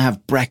 I'm going to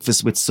have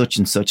breakfast with such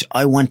and such.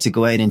 I want to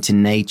go out into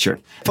nature.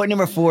 Point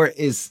number 4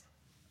 is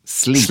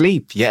sleep.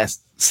 Sleep, yes.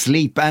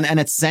 Sleep. And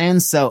it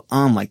sounds so,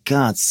 oh my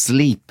God,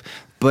 sleep.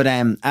 But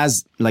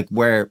as, like,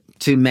 we're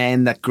two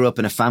men that grew up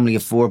in a family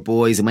of 4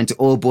 boys and went to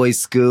all boys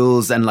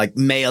schools, and, like,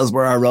 males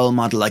were our role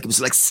model. Like, it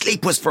was like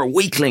sleep was for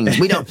weaklings.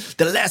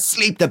 The less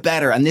sleep, the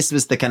better. And this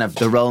was the kind of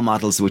the role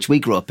models which we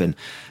grew up in.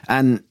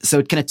 And so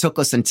it kind of took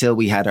us until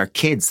we had our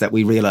kids that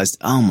we realized,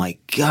 oh my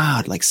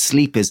God, like,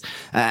 sleep is,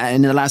 and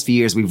in the last few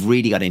years we've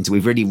really got into,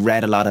 we've really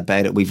read a lot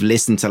about it. We've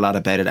listened to a lot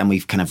about it, and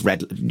we've kind of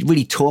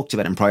really talked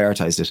about it and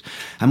prioritized it.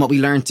 And what we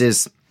learned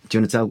is, do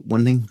you want to tell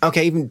one thing?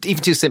 Okay, even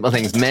 2 simple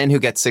things. Men who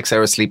get 6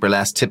 hours sleep or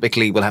less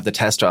typically will have the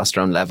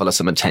testosterone level of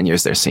someone 10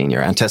 years their senior.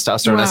 And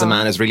testosterone as a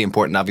man is really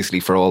important, obviously,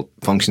 for all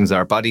functions of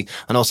our body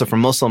and also for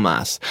muscle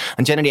mass.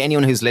 And generally,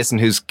 anyone who's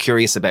listened who's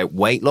curious about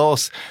weight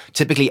loss,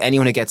 typically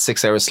anyone who gets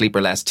 6 hours sleep or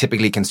less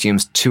typically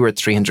consumes 200 or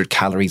 300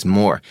 calories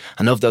more.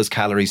 And of those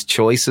calories,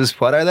 choices,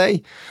 what are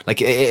they?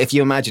 Like, if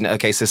you imagine,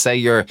 okay, so say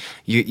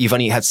you've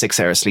only had 6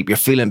 hours sleep, you're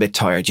feeling a bit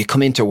tired, you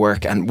come into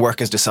work and work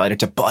has decided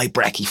to buy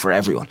brekkie for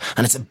everyone.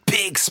 And it's a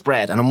big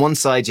spread, and on one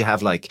side you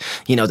have, like,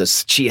 you know,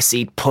 there's chia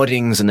seed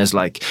puddings and there's,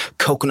 like,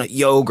 coconut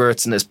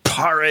yogurts and there's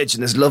porridge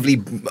and there's lovely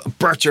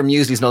Bircher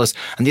mueslis and all this,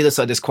 and the other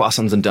side there's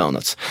croissants and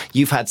donuts.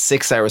 You've had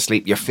 6 hours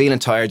sleep, you're feeling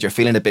tired, you're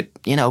feeling a bit,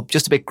 you know,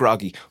 just a bit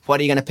groggy. What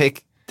are you going to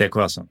pick? The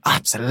croissant.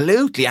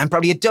 Absolutely. And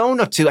probably a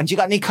donut too. And you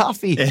got any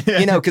coffee?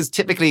 You know, because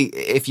typically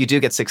if you do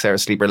get 6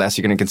 hours sleep or less,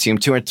 you're going to consume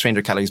 200,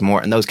 300 calories more.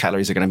 And those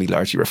calories are going to be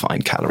largely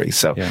refined calories.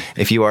 So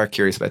if you are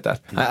curious about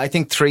that, I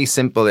think 3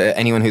 simple,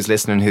 anyone who's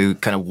listening who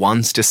kind of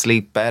wants to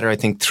sleep better, I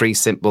think 3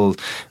 simple,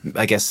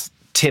 I guess,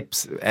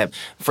 tips.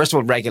 First of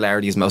all,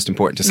 regularity is most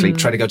important to sleep.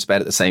 Try to go to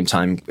bed at the same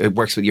time. It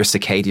works with your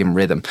circadian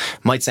rhythm.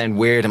 Might sound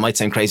weird, it might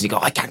sound crazy. You go,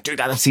 I can't do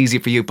that, it's easy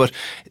for you. But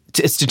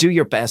it's to do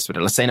your best with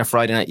it. Let's say on a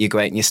Friday night you go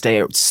out and you stay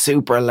out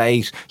super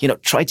late. You know,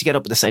 try to get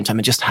up at the same time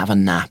and just have a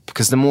nap.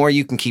 Because the more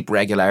you can keep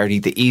regularity,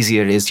 the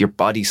easier it is. Your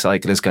body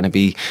cycle is going to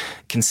be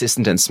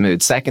consistent and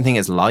smooth. Second thing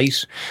is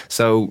light.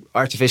 So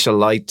artificial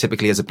light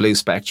typically has a blue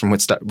spectrum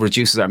which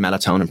reduces our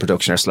melatonin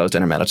production or slows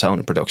down our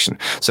melatonin production.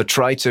 So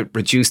try to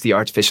reduce the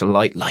artificial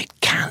light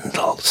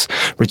candles.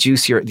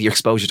 Reduce your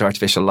exposure to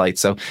artificial light.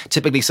 So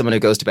typically someone who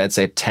goes to bed,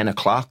 say, at 10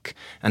 o'clock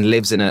and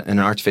lives in an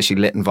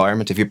artificially lit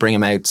environment, if you bring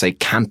them out, say,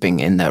 camping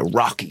in the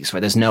Rockies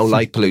where there's no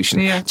light pollution,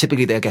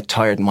 typically they'll get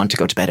tired and want to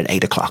go to bed at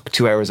 8 o'clock,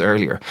 2 hours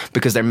earlier,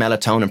 because their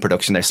melatonin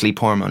production, their sleep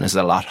hormone, is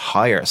a lot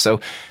higher. So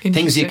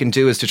things you can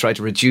do is to try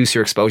to reduce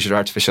your exposure to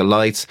artificial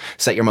lights.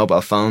 Set your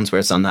mobile phones where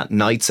it's on that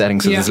night setting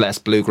so there's less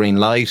blue-green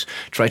light.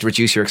 Try to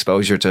reduce your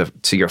exposure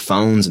to your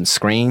phones and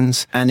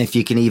screens. And if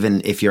you can,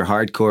 even if you're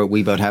hardcore,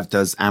 we both have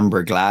those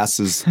amber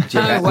glasses which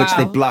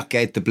they block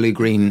out the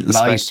blue-green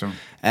light. Spectrum.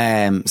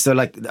 So,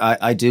 like,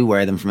 I do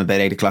wear them from about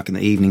 8 o'clock in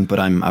the evening, but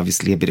I'm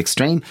obviously a bit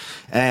extreme.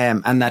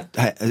 And that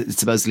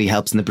supposedly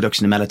helps in the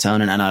production of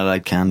melatonin, and I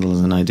light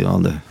candles and I do all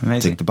the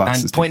tick the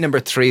boxes. And point number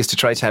 3 is to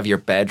try to have your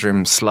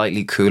bedroom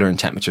slightly cooler in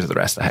temperature than the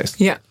rest of the house.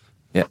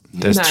 Yeah,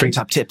 there's 3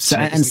 top tips. So,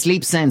 and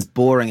sleep sounds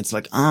boring. It's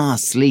like,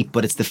 sleep,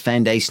 but it's the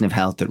foundation of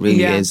health. It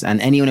really is.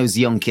 And anyone who's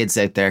young kids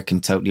out there can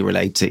totally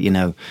relate to, you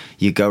know,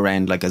 you go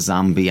around like a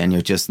zombie and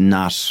you're just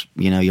not,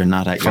 you know, you're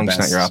not at your best.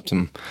 Function at your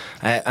optimum.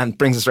 And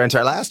brings us around to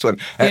our last one.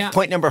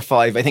 Point number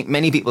 5, I think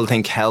many people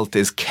think health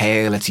is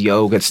kale, it's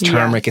yoga, it's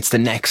turmeric, it's the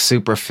next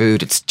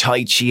superfood, it's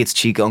tai chi, it's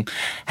qigong.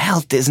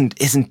 Health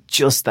isn't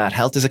just that.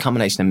 Health is a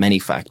combination of many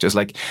factors.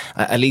 Like,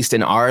 at least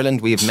in Ireland,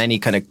 we have many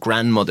kind of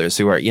grandmothers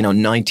who are, you know,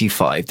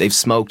 95.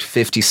 They've smoked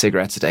 50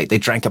 cigarettes a day. They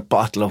drank a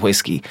bottle of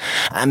whiskey.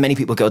 And many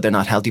people go, they're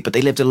not healthy, but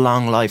they lived a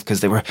long life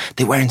because they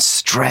weren't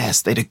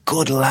stressed. They had a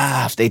good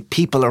laugh. They had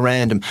people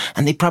around them,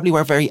 and they probably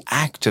were very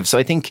active. So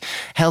I think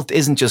health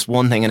isn't just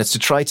one thing, and it's to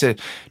try to.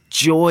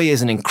 Joy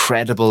is an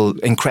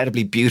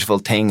incredibly beautiful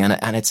thing,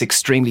 and it's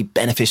extremely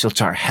beneficial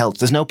to our health.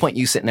 There's no point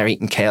you sitting there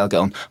eating kale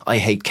going, I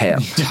hate kale.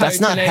 Totally. That's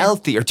not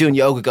healthy. Or doing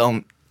yoga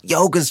going,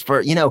 yoga's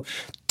for, you know,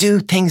 do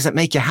things that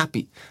make you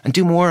happy and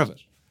do more of it.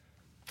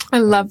 I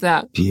love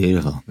that.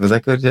 Beautiful. Was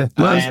that good? Yeah.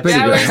 Well, it's pretty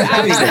That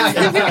good. was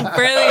absolutely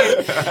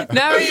brilliant.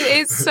 No,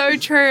 it's so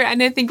true.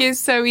 And I think it's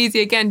so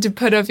easy, again, to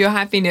put off your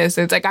happiness.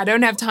 It's like, I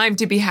don't have time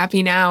to be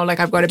happy now. Like,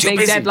 I've got a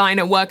big deadline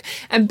at work.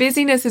 And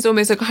busyness is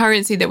almost a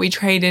currency that we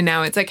trade in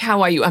now. It's like,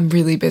 how are you? I'm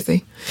really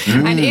busy.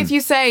 And if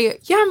you say,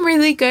 yeah, I'm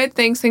really good,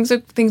 things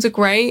are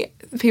great,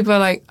 people are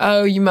like,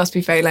 oh, you must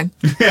be failing.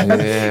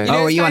 Yeah.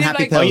 Oh, are you on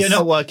happy pills? Oh, you're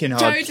not working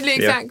hard. Totally,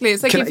 exactly.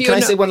 It's like, Can, if can you're I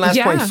say one last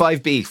point? Yeah.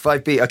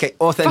 5B. Okay,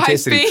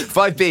 authenticity.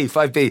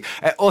 5B.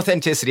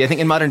 Authenticity. I think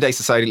in modern day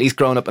society, at least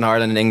growing up in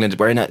Ireland and England,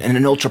 we're in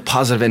an ultra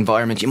positive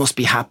environment. You must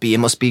be happy. You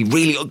must be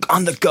really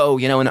on the go.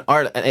 You know,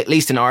 at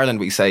least in Ireland,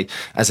 we say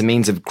as a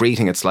means of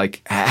greeting, it's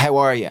like, how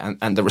are you?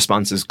 And the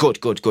response is good.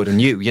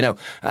 And you know.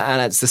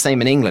 And it's the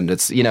same in England.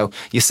 It's, you know,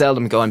 you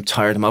seldom go, I'm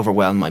tired, I'm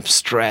overwhelmed, I'm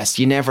stressed.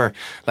 You never,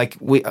 like,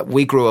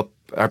 we grew up,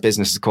 our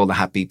business is called the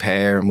Happy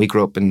Pear, and we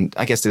grew up in,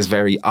 I guess, this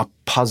very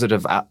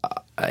positive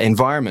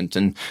environment.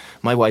 And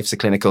my wife's a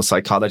clinical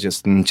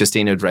psychologist, and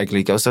Justina would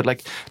regularly go, so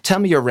like, tell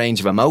me your range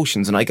of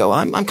emotions. And I go,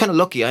 I'm kind of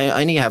lucky.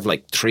 I only have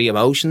like 3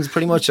 emotions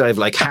pretty much. I have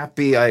like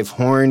happy, I have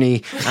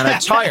horny, and I'm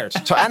tired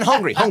and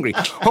hungry.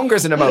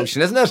 Hunger's an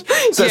emotion, isn't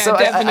it? So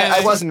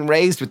I wasn't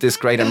raised with this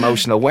great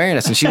emotional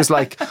awareness. And she was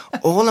like,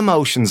 all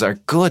emotions are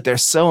good. They're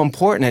so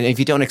important. And if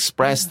you don't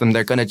express them,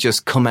 they're going to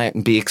just come out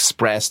and be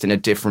expressed in a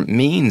different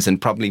means, and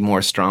probably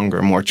more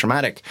stronger, more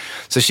traumatic.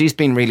 So she's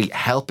been really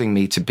helping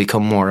me to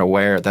become more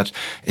aware that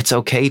it's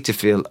okay to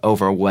feel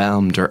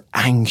overwhelmed or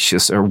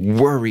anxious or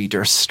worried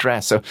or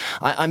stressed. So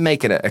I'm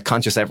making a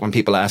conscious effort when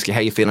people ask you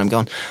how you feel. I'm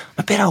going,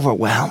 I'm a bit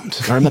overwhelmed,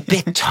 or I'm a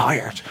bit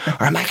tired,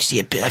 or I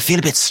feel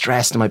a bit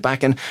stressed in my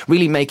back, and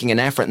really making an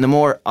effort. And the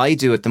more I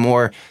do it, the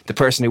more the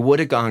person who would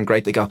have gone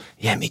great, they go,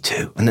 yeah, me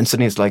too. And then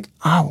suddenly it's like,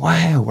 oh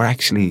wow, we're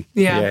actually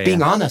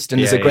being honest,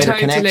 and there's a greater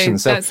connection.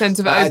 So that sense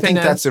of openness. I think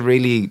that's a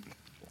really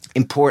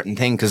important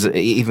thing, because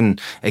even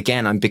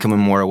again, I'm becoming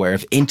more aware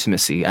of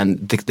intimacy, and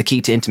the key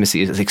to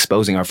intimacy is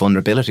exposing our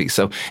vulnerability.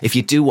 So if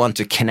you do want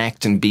to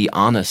connect and be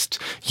honest,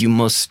 you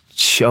must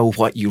show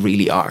what you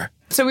really are.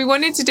 So we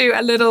wanted to do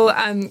a little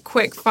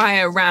quick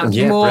fire round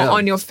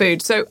on your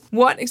food. So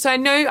I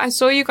know I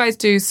saw you guys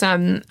do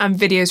some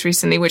videos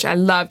recently, which I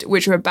loved,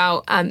 which were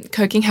about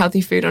cooking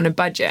healthy food on a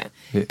budget.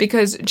 Yeah.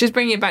 Because just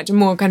bringing it back to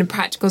more kind of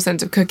practical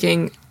sense of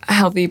cooking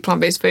healthy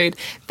plant-based food,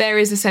 there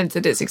is a sense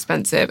that it's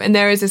expensive, and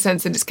there is a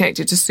sense that it's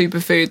connected to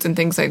superfoods and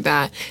things like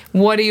that.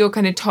 What are your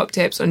kind of top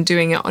tips on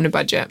doing it on a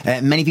budget?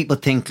 Many people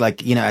think,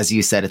 like, you know, as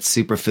you said, it's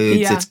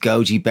superfoods, it's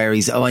goji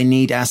berries. Oh, I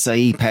need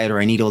acai powder.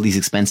 I need all these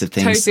expensive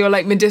things. Totally, or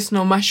like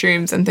medicinal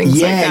mushrooms and things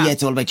like that. Yeah,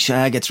 it's all about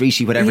shag, it's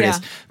reishi, whatever it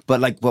is. But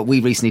like what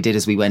we recently did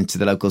is we went to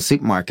the local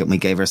supermarket and we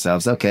gave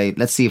ourselves, okay,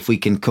 let's see if we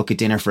can cook a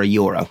dinner for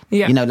 €1.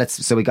 Yeah. You know,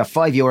 so we got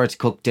 €5 to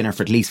cook dinner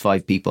for at least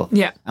 5 people.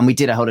 Yeah. And we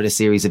did a whole other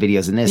series of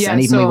videos in this. Yeah,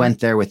 and even we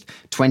went there with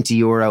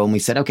 €20 and we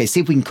said, okay,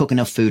 see if we can cook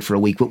enough food for a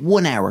week with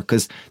 1 hour.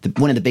 Because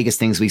one of the biggest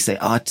things we say,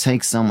 it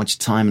takes so much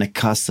time and it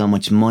costs so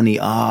much money.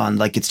 And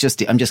like, I'm just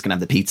going to have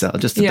the pizza.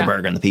 I'll just have the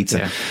burger and the pizza.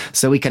 Yeah.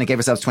 So we kind of gave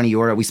ourselves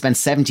 €20. We spent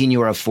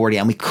 €17.40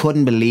 and we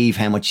couldn't believe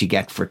how much you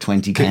get for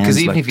 20 pounds.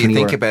 Because even if you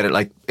think about it,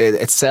 like,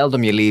 it's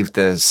seldom you leave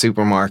the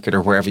supermarket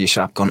or wherever you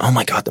shop going, oh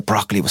my God, the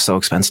broccoli was so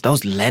expensive.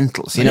 Those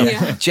lentils, you know,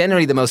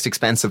 generally the most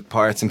expensive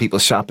parts in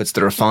people's shop, it's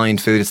the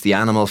refined food, it's the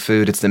animal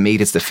food, it's the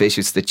meat, it's the fish,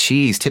 it's the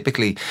cheese.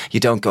 Typically, you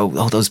don't go,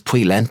 oh, those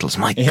lentils,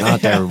 my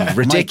God, they're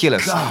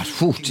ridiculous.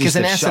 Because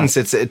in essence,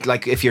 it's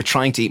like if you're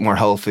trying to eat more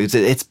whole foods,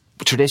 it's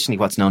traditionally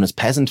what's known as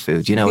peasant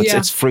food. You know,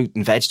 it's fruit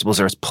and vegetables,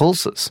 or it's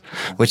pulses,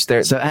 which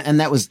they're... So, and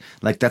that was,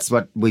 like, that's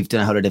what we've done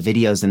a whole lot of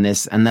videos in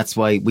this, and that's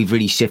why we've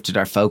really shifted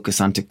our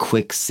focus onto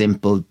quick,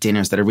 simple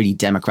dinners that are really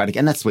democratic,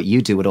 and that's what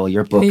you do with all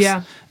your books.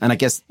 Yeah. And I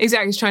guess...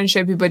 Exactly, it's trying to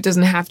show people it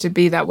doesn't have to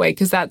be that way,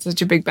 because that's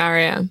such a big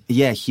barrier.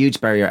 Yeah, huge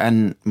barrier.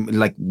 And,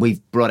 like,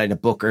 we've brought out a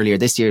book earlier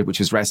this year, which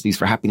was Recipes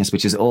for Happiness,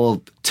 which is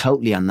all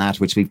totally on that,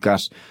 which we've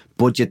got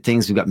budget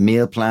things, we've got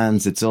meal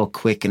plans, it's all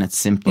quick and it's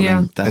simple. Yeah.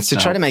 And it's to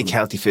try to make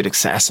healthy food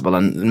accessible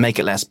and make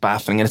it less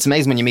baffling. And it's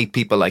amazing when you meet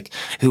people like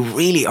who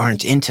really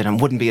aren't into it and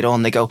wouldn't be at all,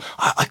 and they go,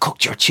 I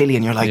cooked your chili,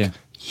 and you're like,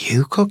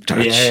 you cooked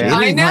our chili?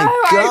 I know,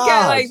 I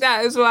get like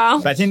that as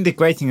well. But I think the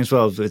great thing as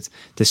well is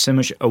there's so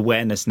much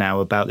awareness now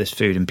about this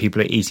food, and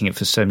people are eating it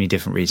for so many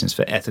different reasons,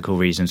 for ethical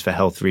reasons, for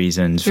health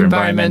reasons, for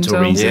environmental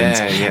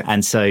reasons.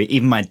 And so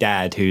even my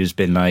dad, who's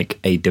been like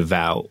a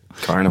devout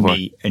carnivore,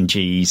 meat and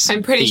cheese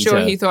I'm pretty eater. sure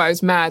he thought I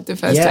was mad the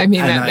first time he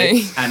met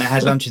me. And I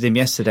had lunch with him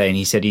yesterday, and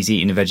he said he's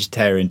eating a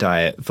vegetarian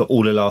diet for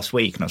all of last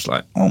week, and I was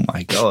like, oh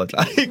my God,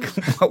 like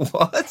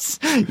what?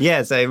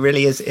 Yeah, so it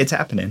really is, it's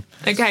happening.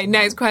 Okay,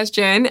 next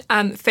question.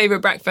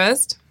 Favourite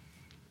breakfast?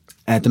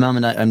 At the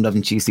moment, I'm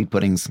loving chia seed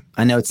puddings.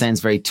 I know it sounds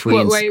very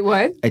twee. Wait,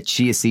 what? A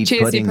chia seed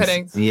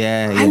puddings.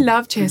 Yeah. I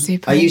love chia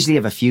seed puddings. I usually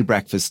have a few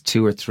breakfasts,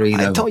 2 or 3.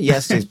 Though. I thought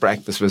yesterday's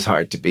breakfast was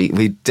hard to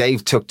beat.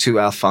 Dave took 2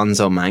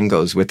 Alfonso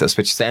mangoes with us,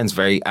 which sounds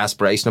very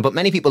aspirational. But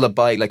many people that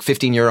buy like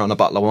 €15 on a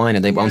bottle of wine,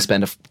 and they won't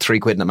spend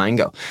 £3 in a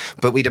mango.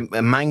 But we had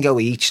a mango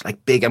each,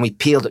 like big, and we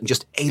peeled it and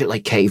just ate it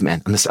like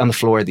cavemen on the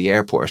floor of the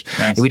airport.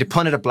 Nice. And we had a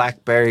punnet of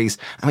blackberries,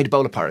 and we had a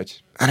bowl of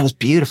porridge. And it was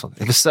beautiful.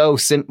 It was so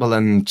simple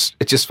and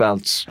it just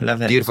felt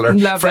Love it. beautiful.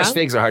 Love Fresh that.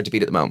 figs are hard to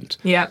beat at the moment.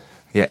 Yeah.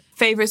 Yeah.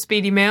 Favorite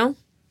speedy meal?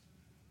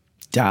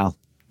 Dal.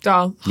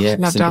 Dal. Yeah,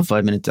 Love simple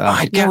dal. 5-minute dal.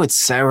 I'd go with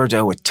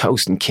sourdough with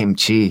toast and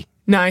kimchi.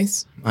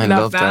 Nice. I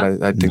love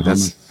that. I think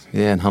that's...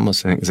 Yeah, and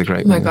hummus I think is a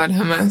great Oh my one. God,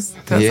 hummus.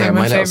 That's Yeah, like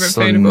my my little favourite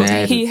son food of all.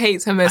 Ned. He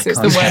hates hummus. It's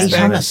the can't worst stand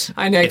thing. hummus.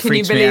 I know. It Can you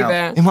freaks me believe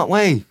out. it? In what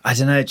way? I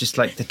don't know, just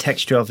like the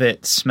texture of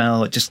it,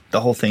 smell, just the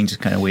whole thing just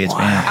kind of weirds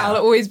me out. I'll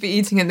always be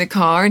eating in the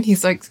car and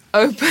he's like,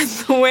 open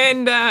the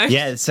window.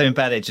 Yeah, it's so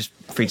bad it just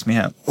freaks me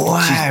out.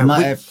 Wow.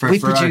 my- we for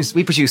our-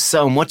 produce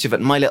so much of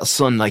it. My little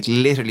son like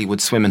literally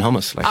would swim in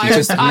hummus. Like he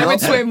just I would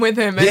swim with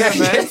him in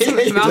hummus.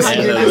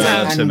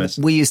 And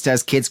 100%. we used to,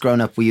 as kids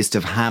growing up, we used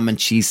to have ham and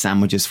cheese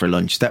sandwiches for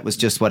lunch. That was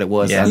just what it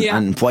was. Yeah. And, Yeah.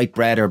 and white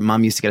bread, or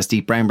mum used to get us to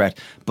eat brown bread.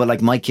 But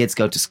like my kids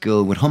go to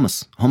school with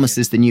hummus. Hummus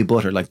is the new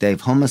butter. Like they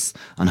have hummus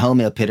and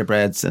wholemeal pita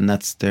breads, and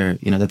that's their,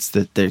 that's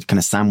their kind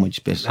of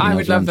sandwich bit. I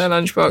would love their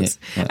lunch. lunchbox.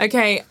 Yeah, yeah.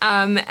 Okay,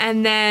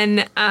 and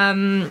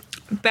then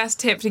best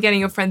tip to getting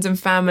your friends and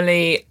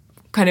family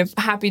kind of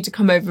happy to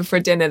come over for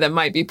dinner that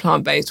might be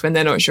plant-based when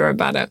they're not sure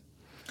about it.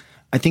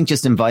 I think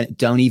just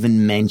don't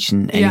even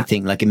mention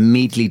anything. Like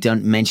immediately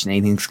don't mention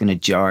anything that's going to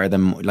jar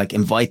them. Like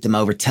invite them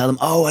over, tell them,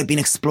 oh, I've been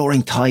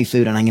exploring Thai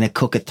food and I'm going to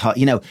cook it Thai.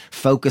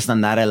 Focus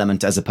on that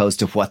element as opposed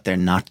to what they're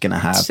not going to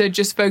have. So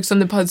just focus on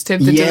the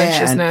positive, the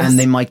deliciousness. and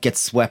they might get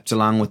swept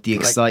along with the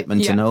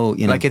excitement, yeah.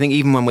 Like I think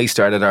even when we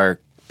started our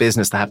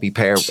business, the Happy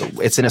Pear,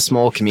 it's in a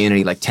small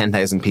community, like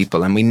 10,000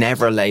 people, and we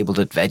never labelled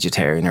it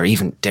vegetarian or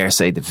even dare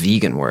say the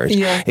vegan word.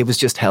 Yeah. It was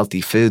just healthy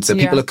food. So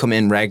people would come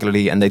in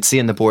regularly and they'd see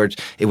on the board,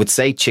 it would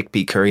say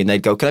chickpea curry, and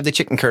they'd go, can I have the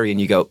chicken curry?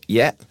 And you go,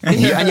 yeah. And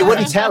you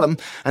wouldn't tell them,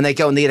 and they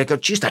go and they'd go,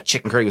 geez, that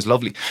chicken curry was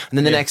lovely. And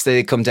then the next day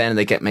they come down and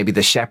they get maybe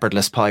the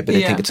shepherdless pie, but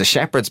they think it's a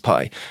shepherd's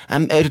pie.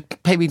 And it'd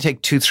maybe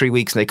take 2-3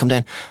 weeks and they come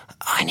down,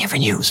 I never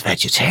knew it was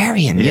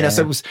vegetarian.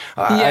 So it was.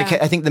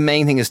 I think the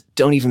main thing is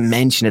don't even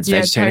mention it's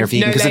vegetarian or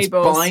vegan, because it's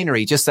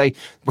binary. Just say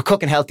we're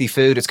cooking healthy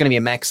food. It's going to be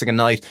a Mexican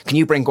night. Can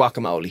you bring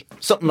guacamole?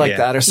 Something like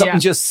that, or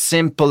something just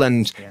simple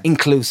and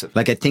inclusive.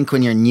 Like I think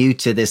when you're new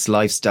to this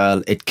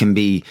lifestyle, it can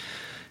be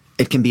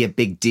a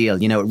big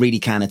deal. It really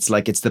can. It's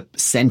like it's the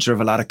center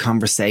of a lot of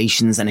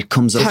conversations, and it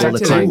comes up all the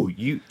time. Oh,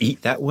 you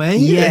eat that way?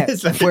 Yeah.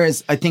 It's like-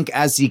 Whereas I think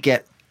as you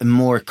get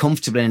more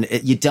comfortable in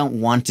it, you don't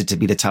want it to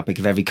be the topic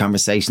of every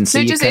conversation. So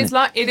it is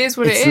what it is.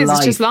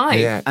 It's just life.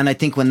 Yeah. And I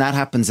think when that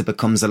happens, it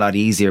becomes a lot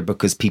easier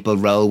because people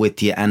roll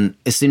with you, and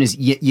as soon as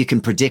you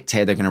can predict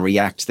how they're going to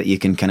react, that you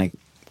can kind of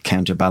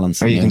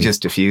counterbalance. Or you can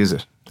just diffuse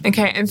it.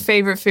 Okay, and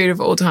favourite food of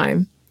all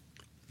time?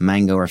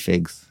 mango or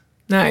figs.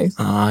 Nice.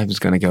 Oh, I was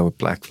going to go with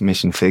Black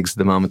Mission figs at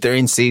the moment. They're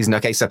in season.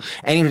 Okay, so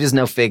anyone who doesn't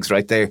know figs,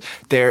 right, they're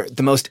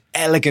the most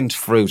elegant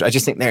fruit. I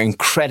just think they're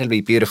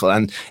incredibly beautiful.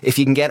 And if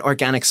you can get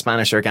organic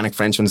Spanish or organic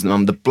French ones at the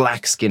moment, the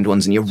black-skinned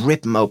ones, and you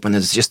rip them open,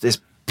 there's just this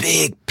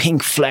big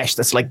pink flesh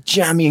that's like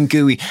jammy and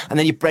gooey, and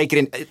then you break it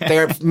in.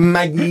 They're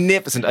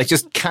magnificent. I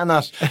just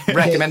cannot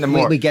recommend them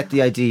more. We get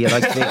the idea.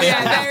 Like figs.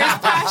 Yeah, there is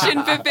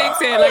passion for figs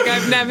here, like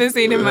I've never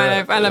seen in my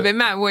life. I love it.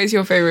 Matt, what is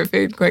your favourite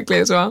food, quickly,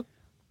 as well?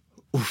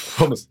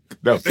 Hummus.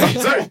 No,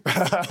 sorry.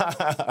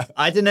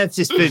 I don't know if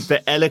it's food,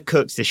 but Ella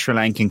cooks this Sri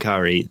Lankan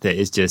curry that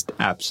is just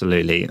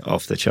absolutely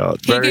off the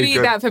chart. You could eat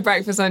that for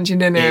breakfast, lunch and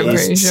dinner, I'm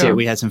pretty So sure.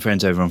 we had some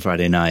friends over on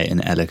Friday night,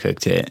 and Ella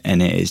cooked it,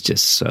 and it is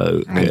just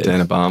so good.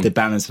 Down a bomb. The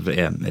balance of it,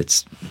 yeah,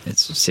 it's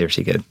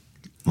seriously good.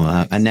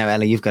 Wow. And now,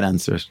 Ella, you've got to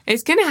answer it.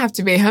 It's going to have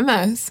to be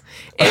hummus.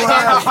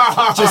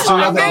 Just to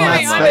rub I'm it on gonna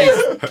be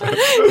that space. honest.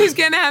 It's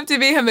going to have to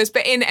be hummus,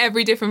 but in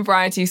every different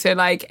variety. So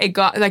like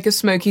a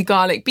smoky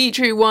garlic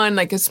beetroot one,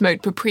 like a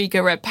smoked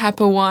paprika red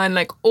pepper one,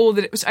 like all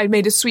that. I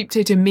made a sweet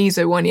potato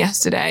miso one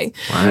yesterday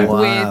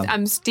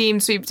with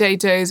steamed sweet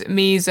potatoes,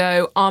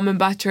 miso, almond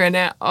butter in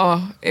it.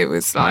 Oh, it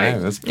was like, Wow,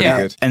 that's pretty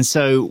good. And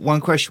so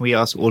one question we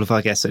ask all of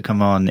our guests that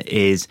come on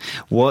is,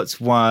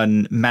 what's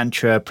one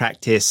mantra,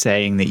 practice,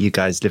 saying that you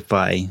guys live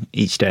by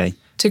each day?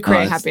 to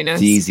create It's happiness.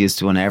 the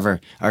easiest one ever.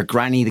 Our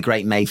granny, the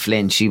great May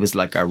Flynn, she was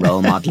like our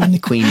role model and the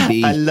queen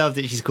bee. I love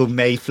that she's called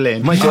May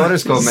Flynn. My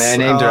daughter's called May. I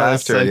named her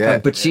after her, yeah.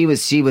 But she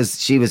was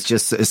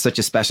just such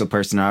a special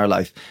person in our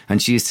life,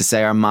 and she used to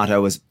say our motto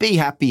was "Be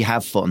happy,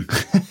 have fun."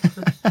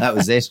 That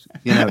was it.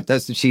 You know,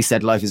 that's what she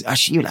said. Life is,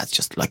 you lads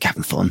just like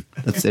having fun.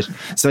 That's it.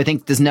 So I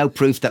think there's no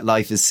proof that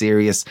life is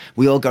serious.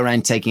 We all go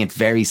around taking it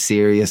very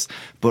serious,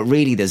 but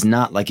really there's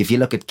not. Like if you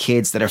look at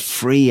kids that are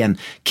free, and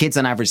kids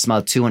on average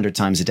smile 200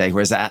 times a day,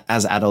 whereas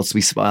as adults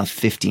we smile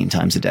 15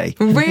 times a day.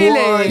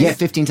 Really? Yeah,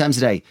 15 times a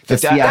day.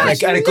 That's the And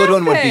average. a good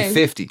one would be nothing.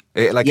 50.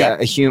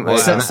 A human.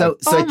 So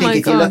Oh I my think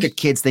if you look gosh. at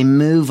kids, they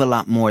move a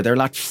lot more. They're a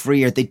lot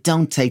freer. They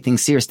don't take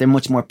things serious. They're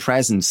much more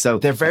present. So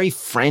they're very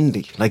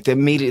friendly. Like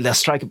they'll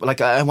strike up. Like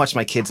I watch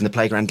my kids in the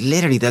playground.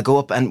 Literally, they'll go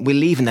up and we'll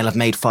leave and they'll have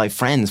made 5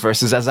 friends.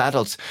 Versus as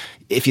adults,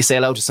 if you say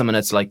hello to someone,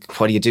 it's like,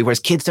 what do you do? Whereas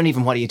kids don't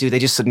even, what do you do? They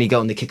just suddenly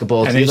go and they kick a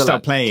ball. And to they the just other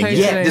start lad. playing.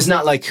 Totally. Yeah, there's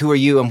not like, who are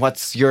you and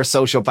what's your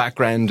social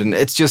background, and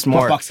it's just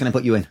more. what box can I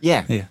put you in?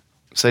 Yeah. Yeah.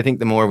 So I think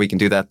the more we can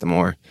do that, the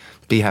more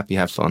be happy,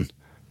 have fun.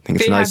 I think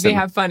it's Be nice. happy,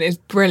 have fun is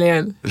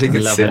brilliant. I think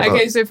it's simple.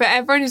 Okay, so for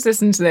everyone who's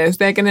listening to this,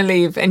 they're going to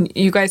leave, and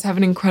you guys have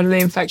an incredibly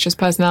infectious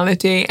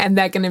personality, and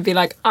they're going to be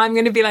like, I'm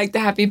going to be like the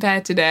happy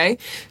pair today.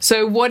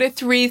 So what are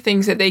 3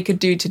 things that they could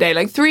do today?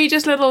 Like 3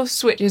 just little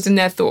switches in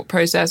their thought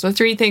process, or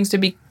 3 things to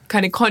be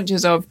kind of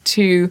conscious of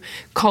to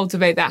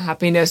cultivate that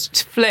happiness,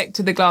 to flick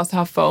to the glass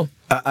half full.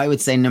 I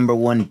would say number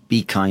 1,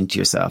 be kind to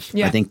yourself.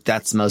 Yeah. I think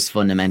that's most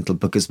fundamental,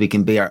 because we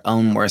can be our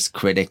own worst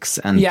critics,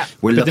 and But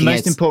we're the looking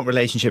most at important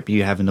relationship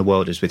you have in the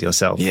world is with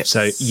yourself. Yes.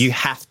 So you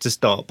have to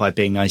start by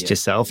being nice to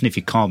yourself. And if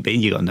you can't be,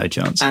 you got no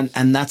chance.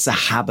 And that's a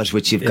habit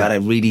which you've got to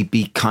really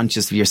be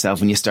conscious of yourself.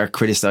 When you start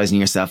criticizing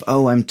yourself,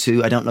 oh, I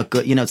don't look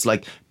good. It's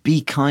like,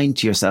 be kind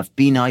to yourself,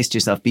 be nice to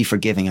yourself, be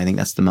forgiving. I think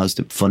that's the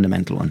most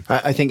fundamental one.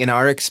 I think in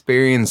our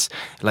experience,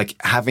 like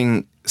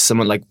having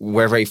someone, like,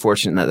 we're very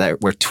fortunate that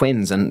we're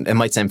twins, and it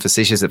might sound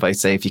facetious if I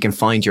say if you can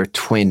find your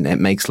twin, it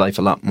makes life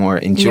a lot more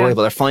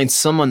enjoyable. Or find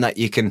someone that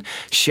you can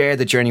share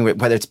the journey with,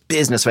 whether it's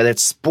business, whether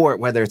it's sport,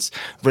 whether it's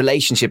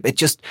relationship. It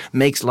just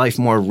makes life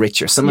more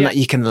richer. Someone that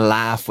you can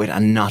laugh with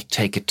and not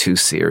take it too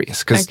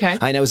serious. Because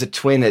I know as a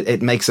twin,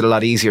 it makes it a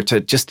lot easier to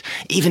just,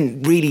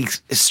 even really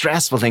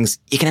stressful things,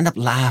 you can end up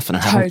laughing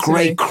and having a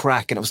great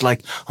crack. And it was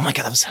like, oh my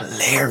God, that was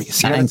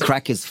hilarious. And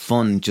crack is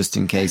fun, just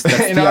in case.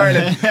 That's in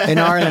Ireland. In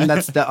Ireland,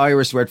 that's the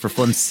Irish word for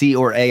fun,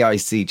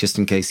 C-or-A-I-C, just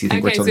in case you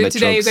think we're talking about so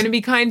today drugs. you're going to be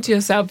kind to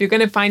yourself, you're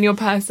going to find your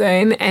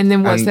person, and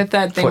then what's the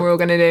third thing we're all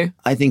going to do?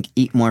 I think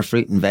eat more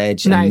fruit and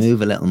veg and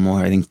move a little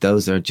more. I think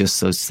those are just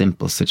so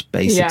simple, such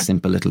basic,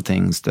 simple little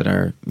things that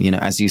are,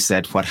 as you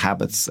said, what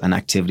habits and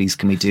activities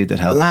can we do that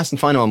help? Last and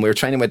final one, we were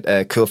training with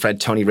a cool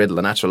friend, Tony Riddle,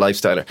 a natural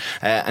lifestyler,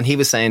 and he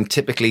was saying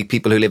typically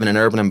people who live in an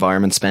urban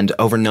environment spend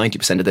over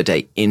 90% of their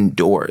day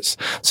indoors.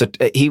 So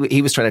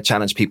he was trying to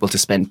challenge people to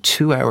spend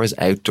 2 hours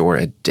outdoor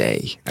a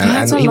day.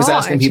 And he was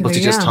asking people to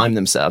just time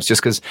themselves,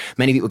 just because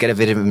many people get a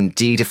vitamin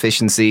D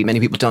deficiency. Many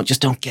people don't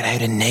get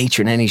out in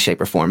nature in any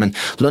shape or form. And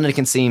London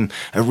can seem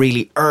a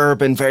really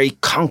urban, very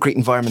concrete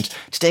environment.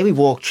 Today we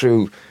walked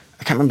through,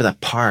 I can't remember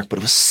that park, but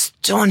it was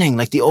stunning,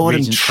 like the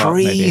autumn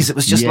trees. It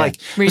was just like,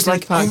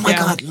 oh my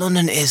God,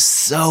 London is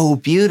so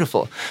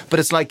beautiful. But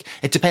it's like,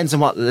 it depends on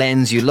what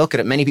lens you look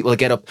at it. Many people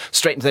get up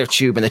straight into their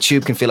tube, and the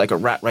tube can feel like a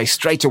rat race,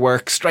 straight to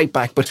work, straight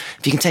back. But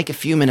if you can take a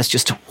few minutes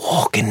just to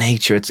walk in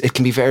nature, it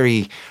can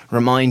be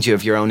remind you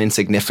of your own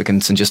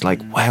insignificance, and just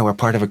like, wow, we're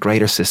part of a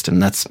greater system.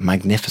 That's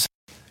magnificent.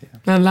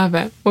 I love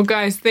it. Well,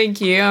 guys,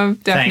 thank you. I'm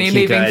definitely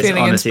leaving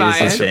feeling Honestly,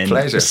 inspired. this has been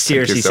pleasure.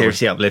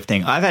 Seriously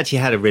uplifting. I've actually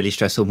had a really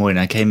stressful morning.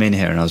 I came in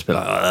here and I was a bit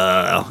like,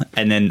 ugh,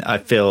 and then I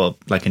feel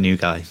like a new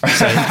guy.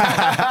 So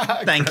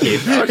thank you.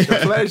 It's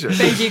a pleasure.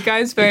 Thank you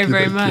guys very,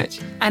 very much.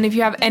 And if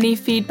you have any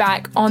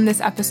feedback on this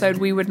episode,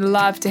 we would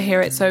love to hear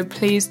it. So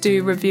please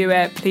do review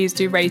it, please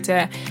do rate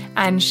it,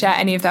 and share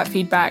any of that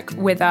feedback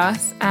with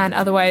us. And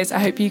otherwise, I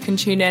hope you can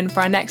tune in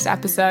for our next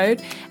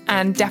episode,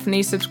 and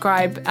definitely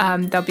subscribe.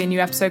 There'll be a new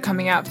episode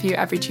coming out for you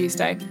every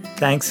Tuesday.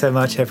 Thanks so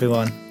much,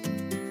 everyone.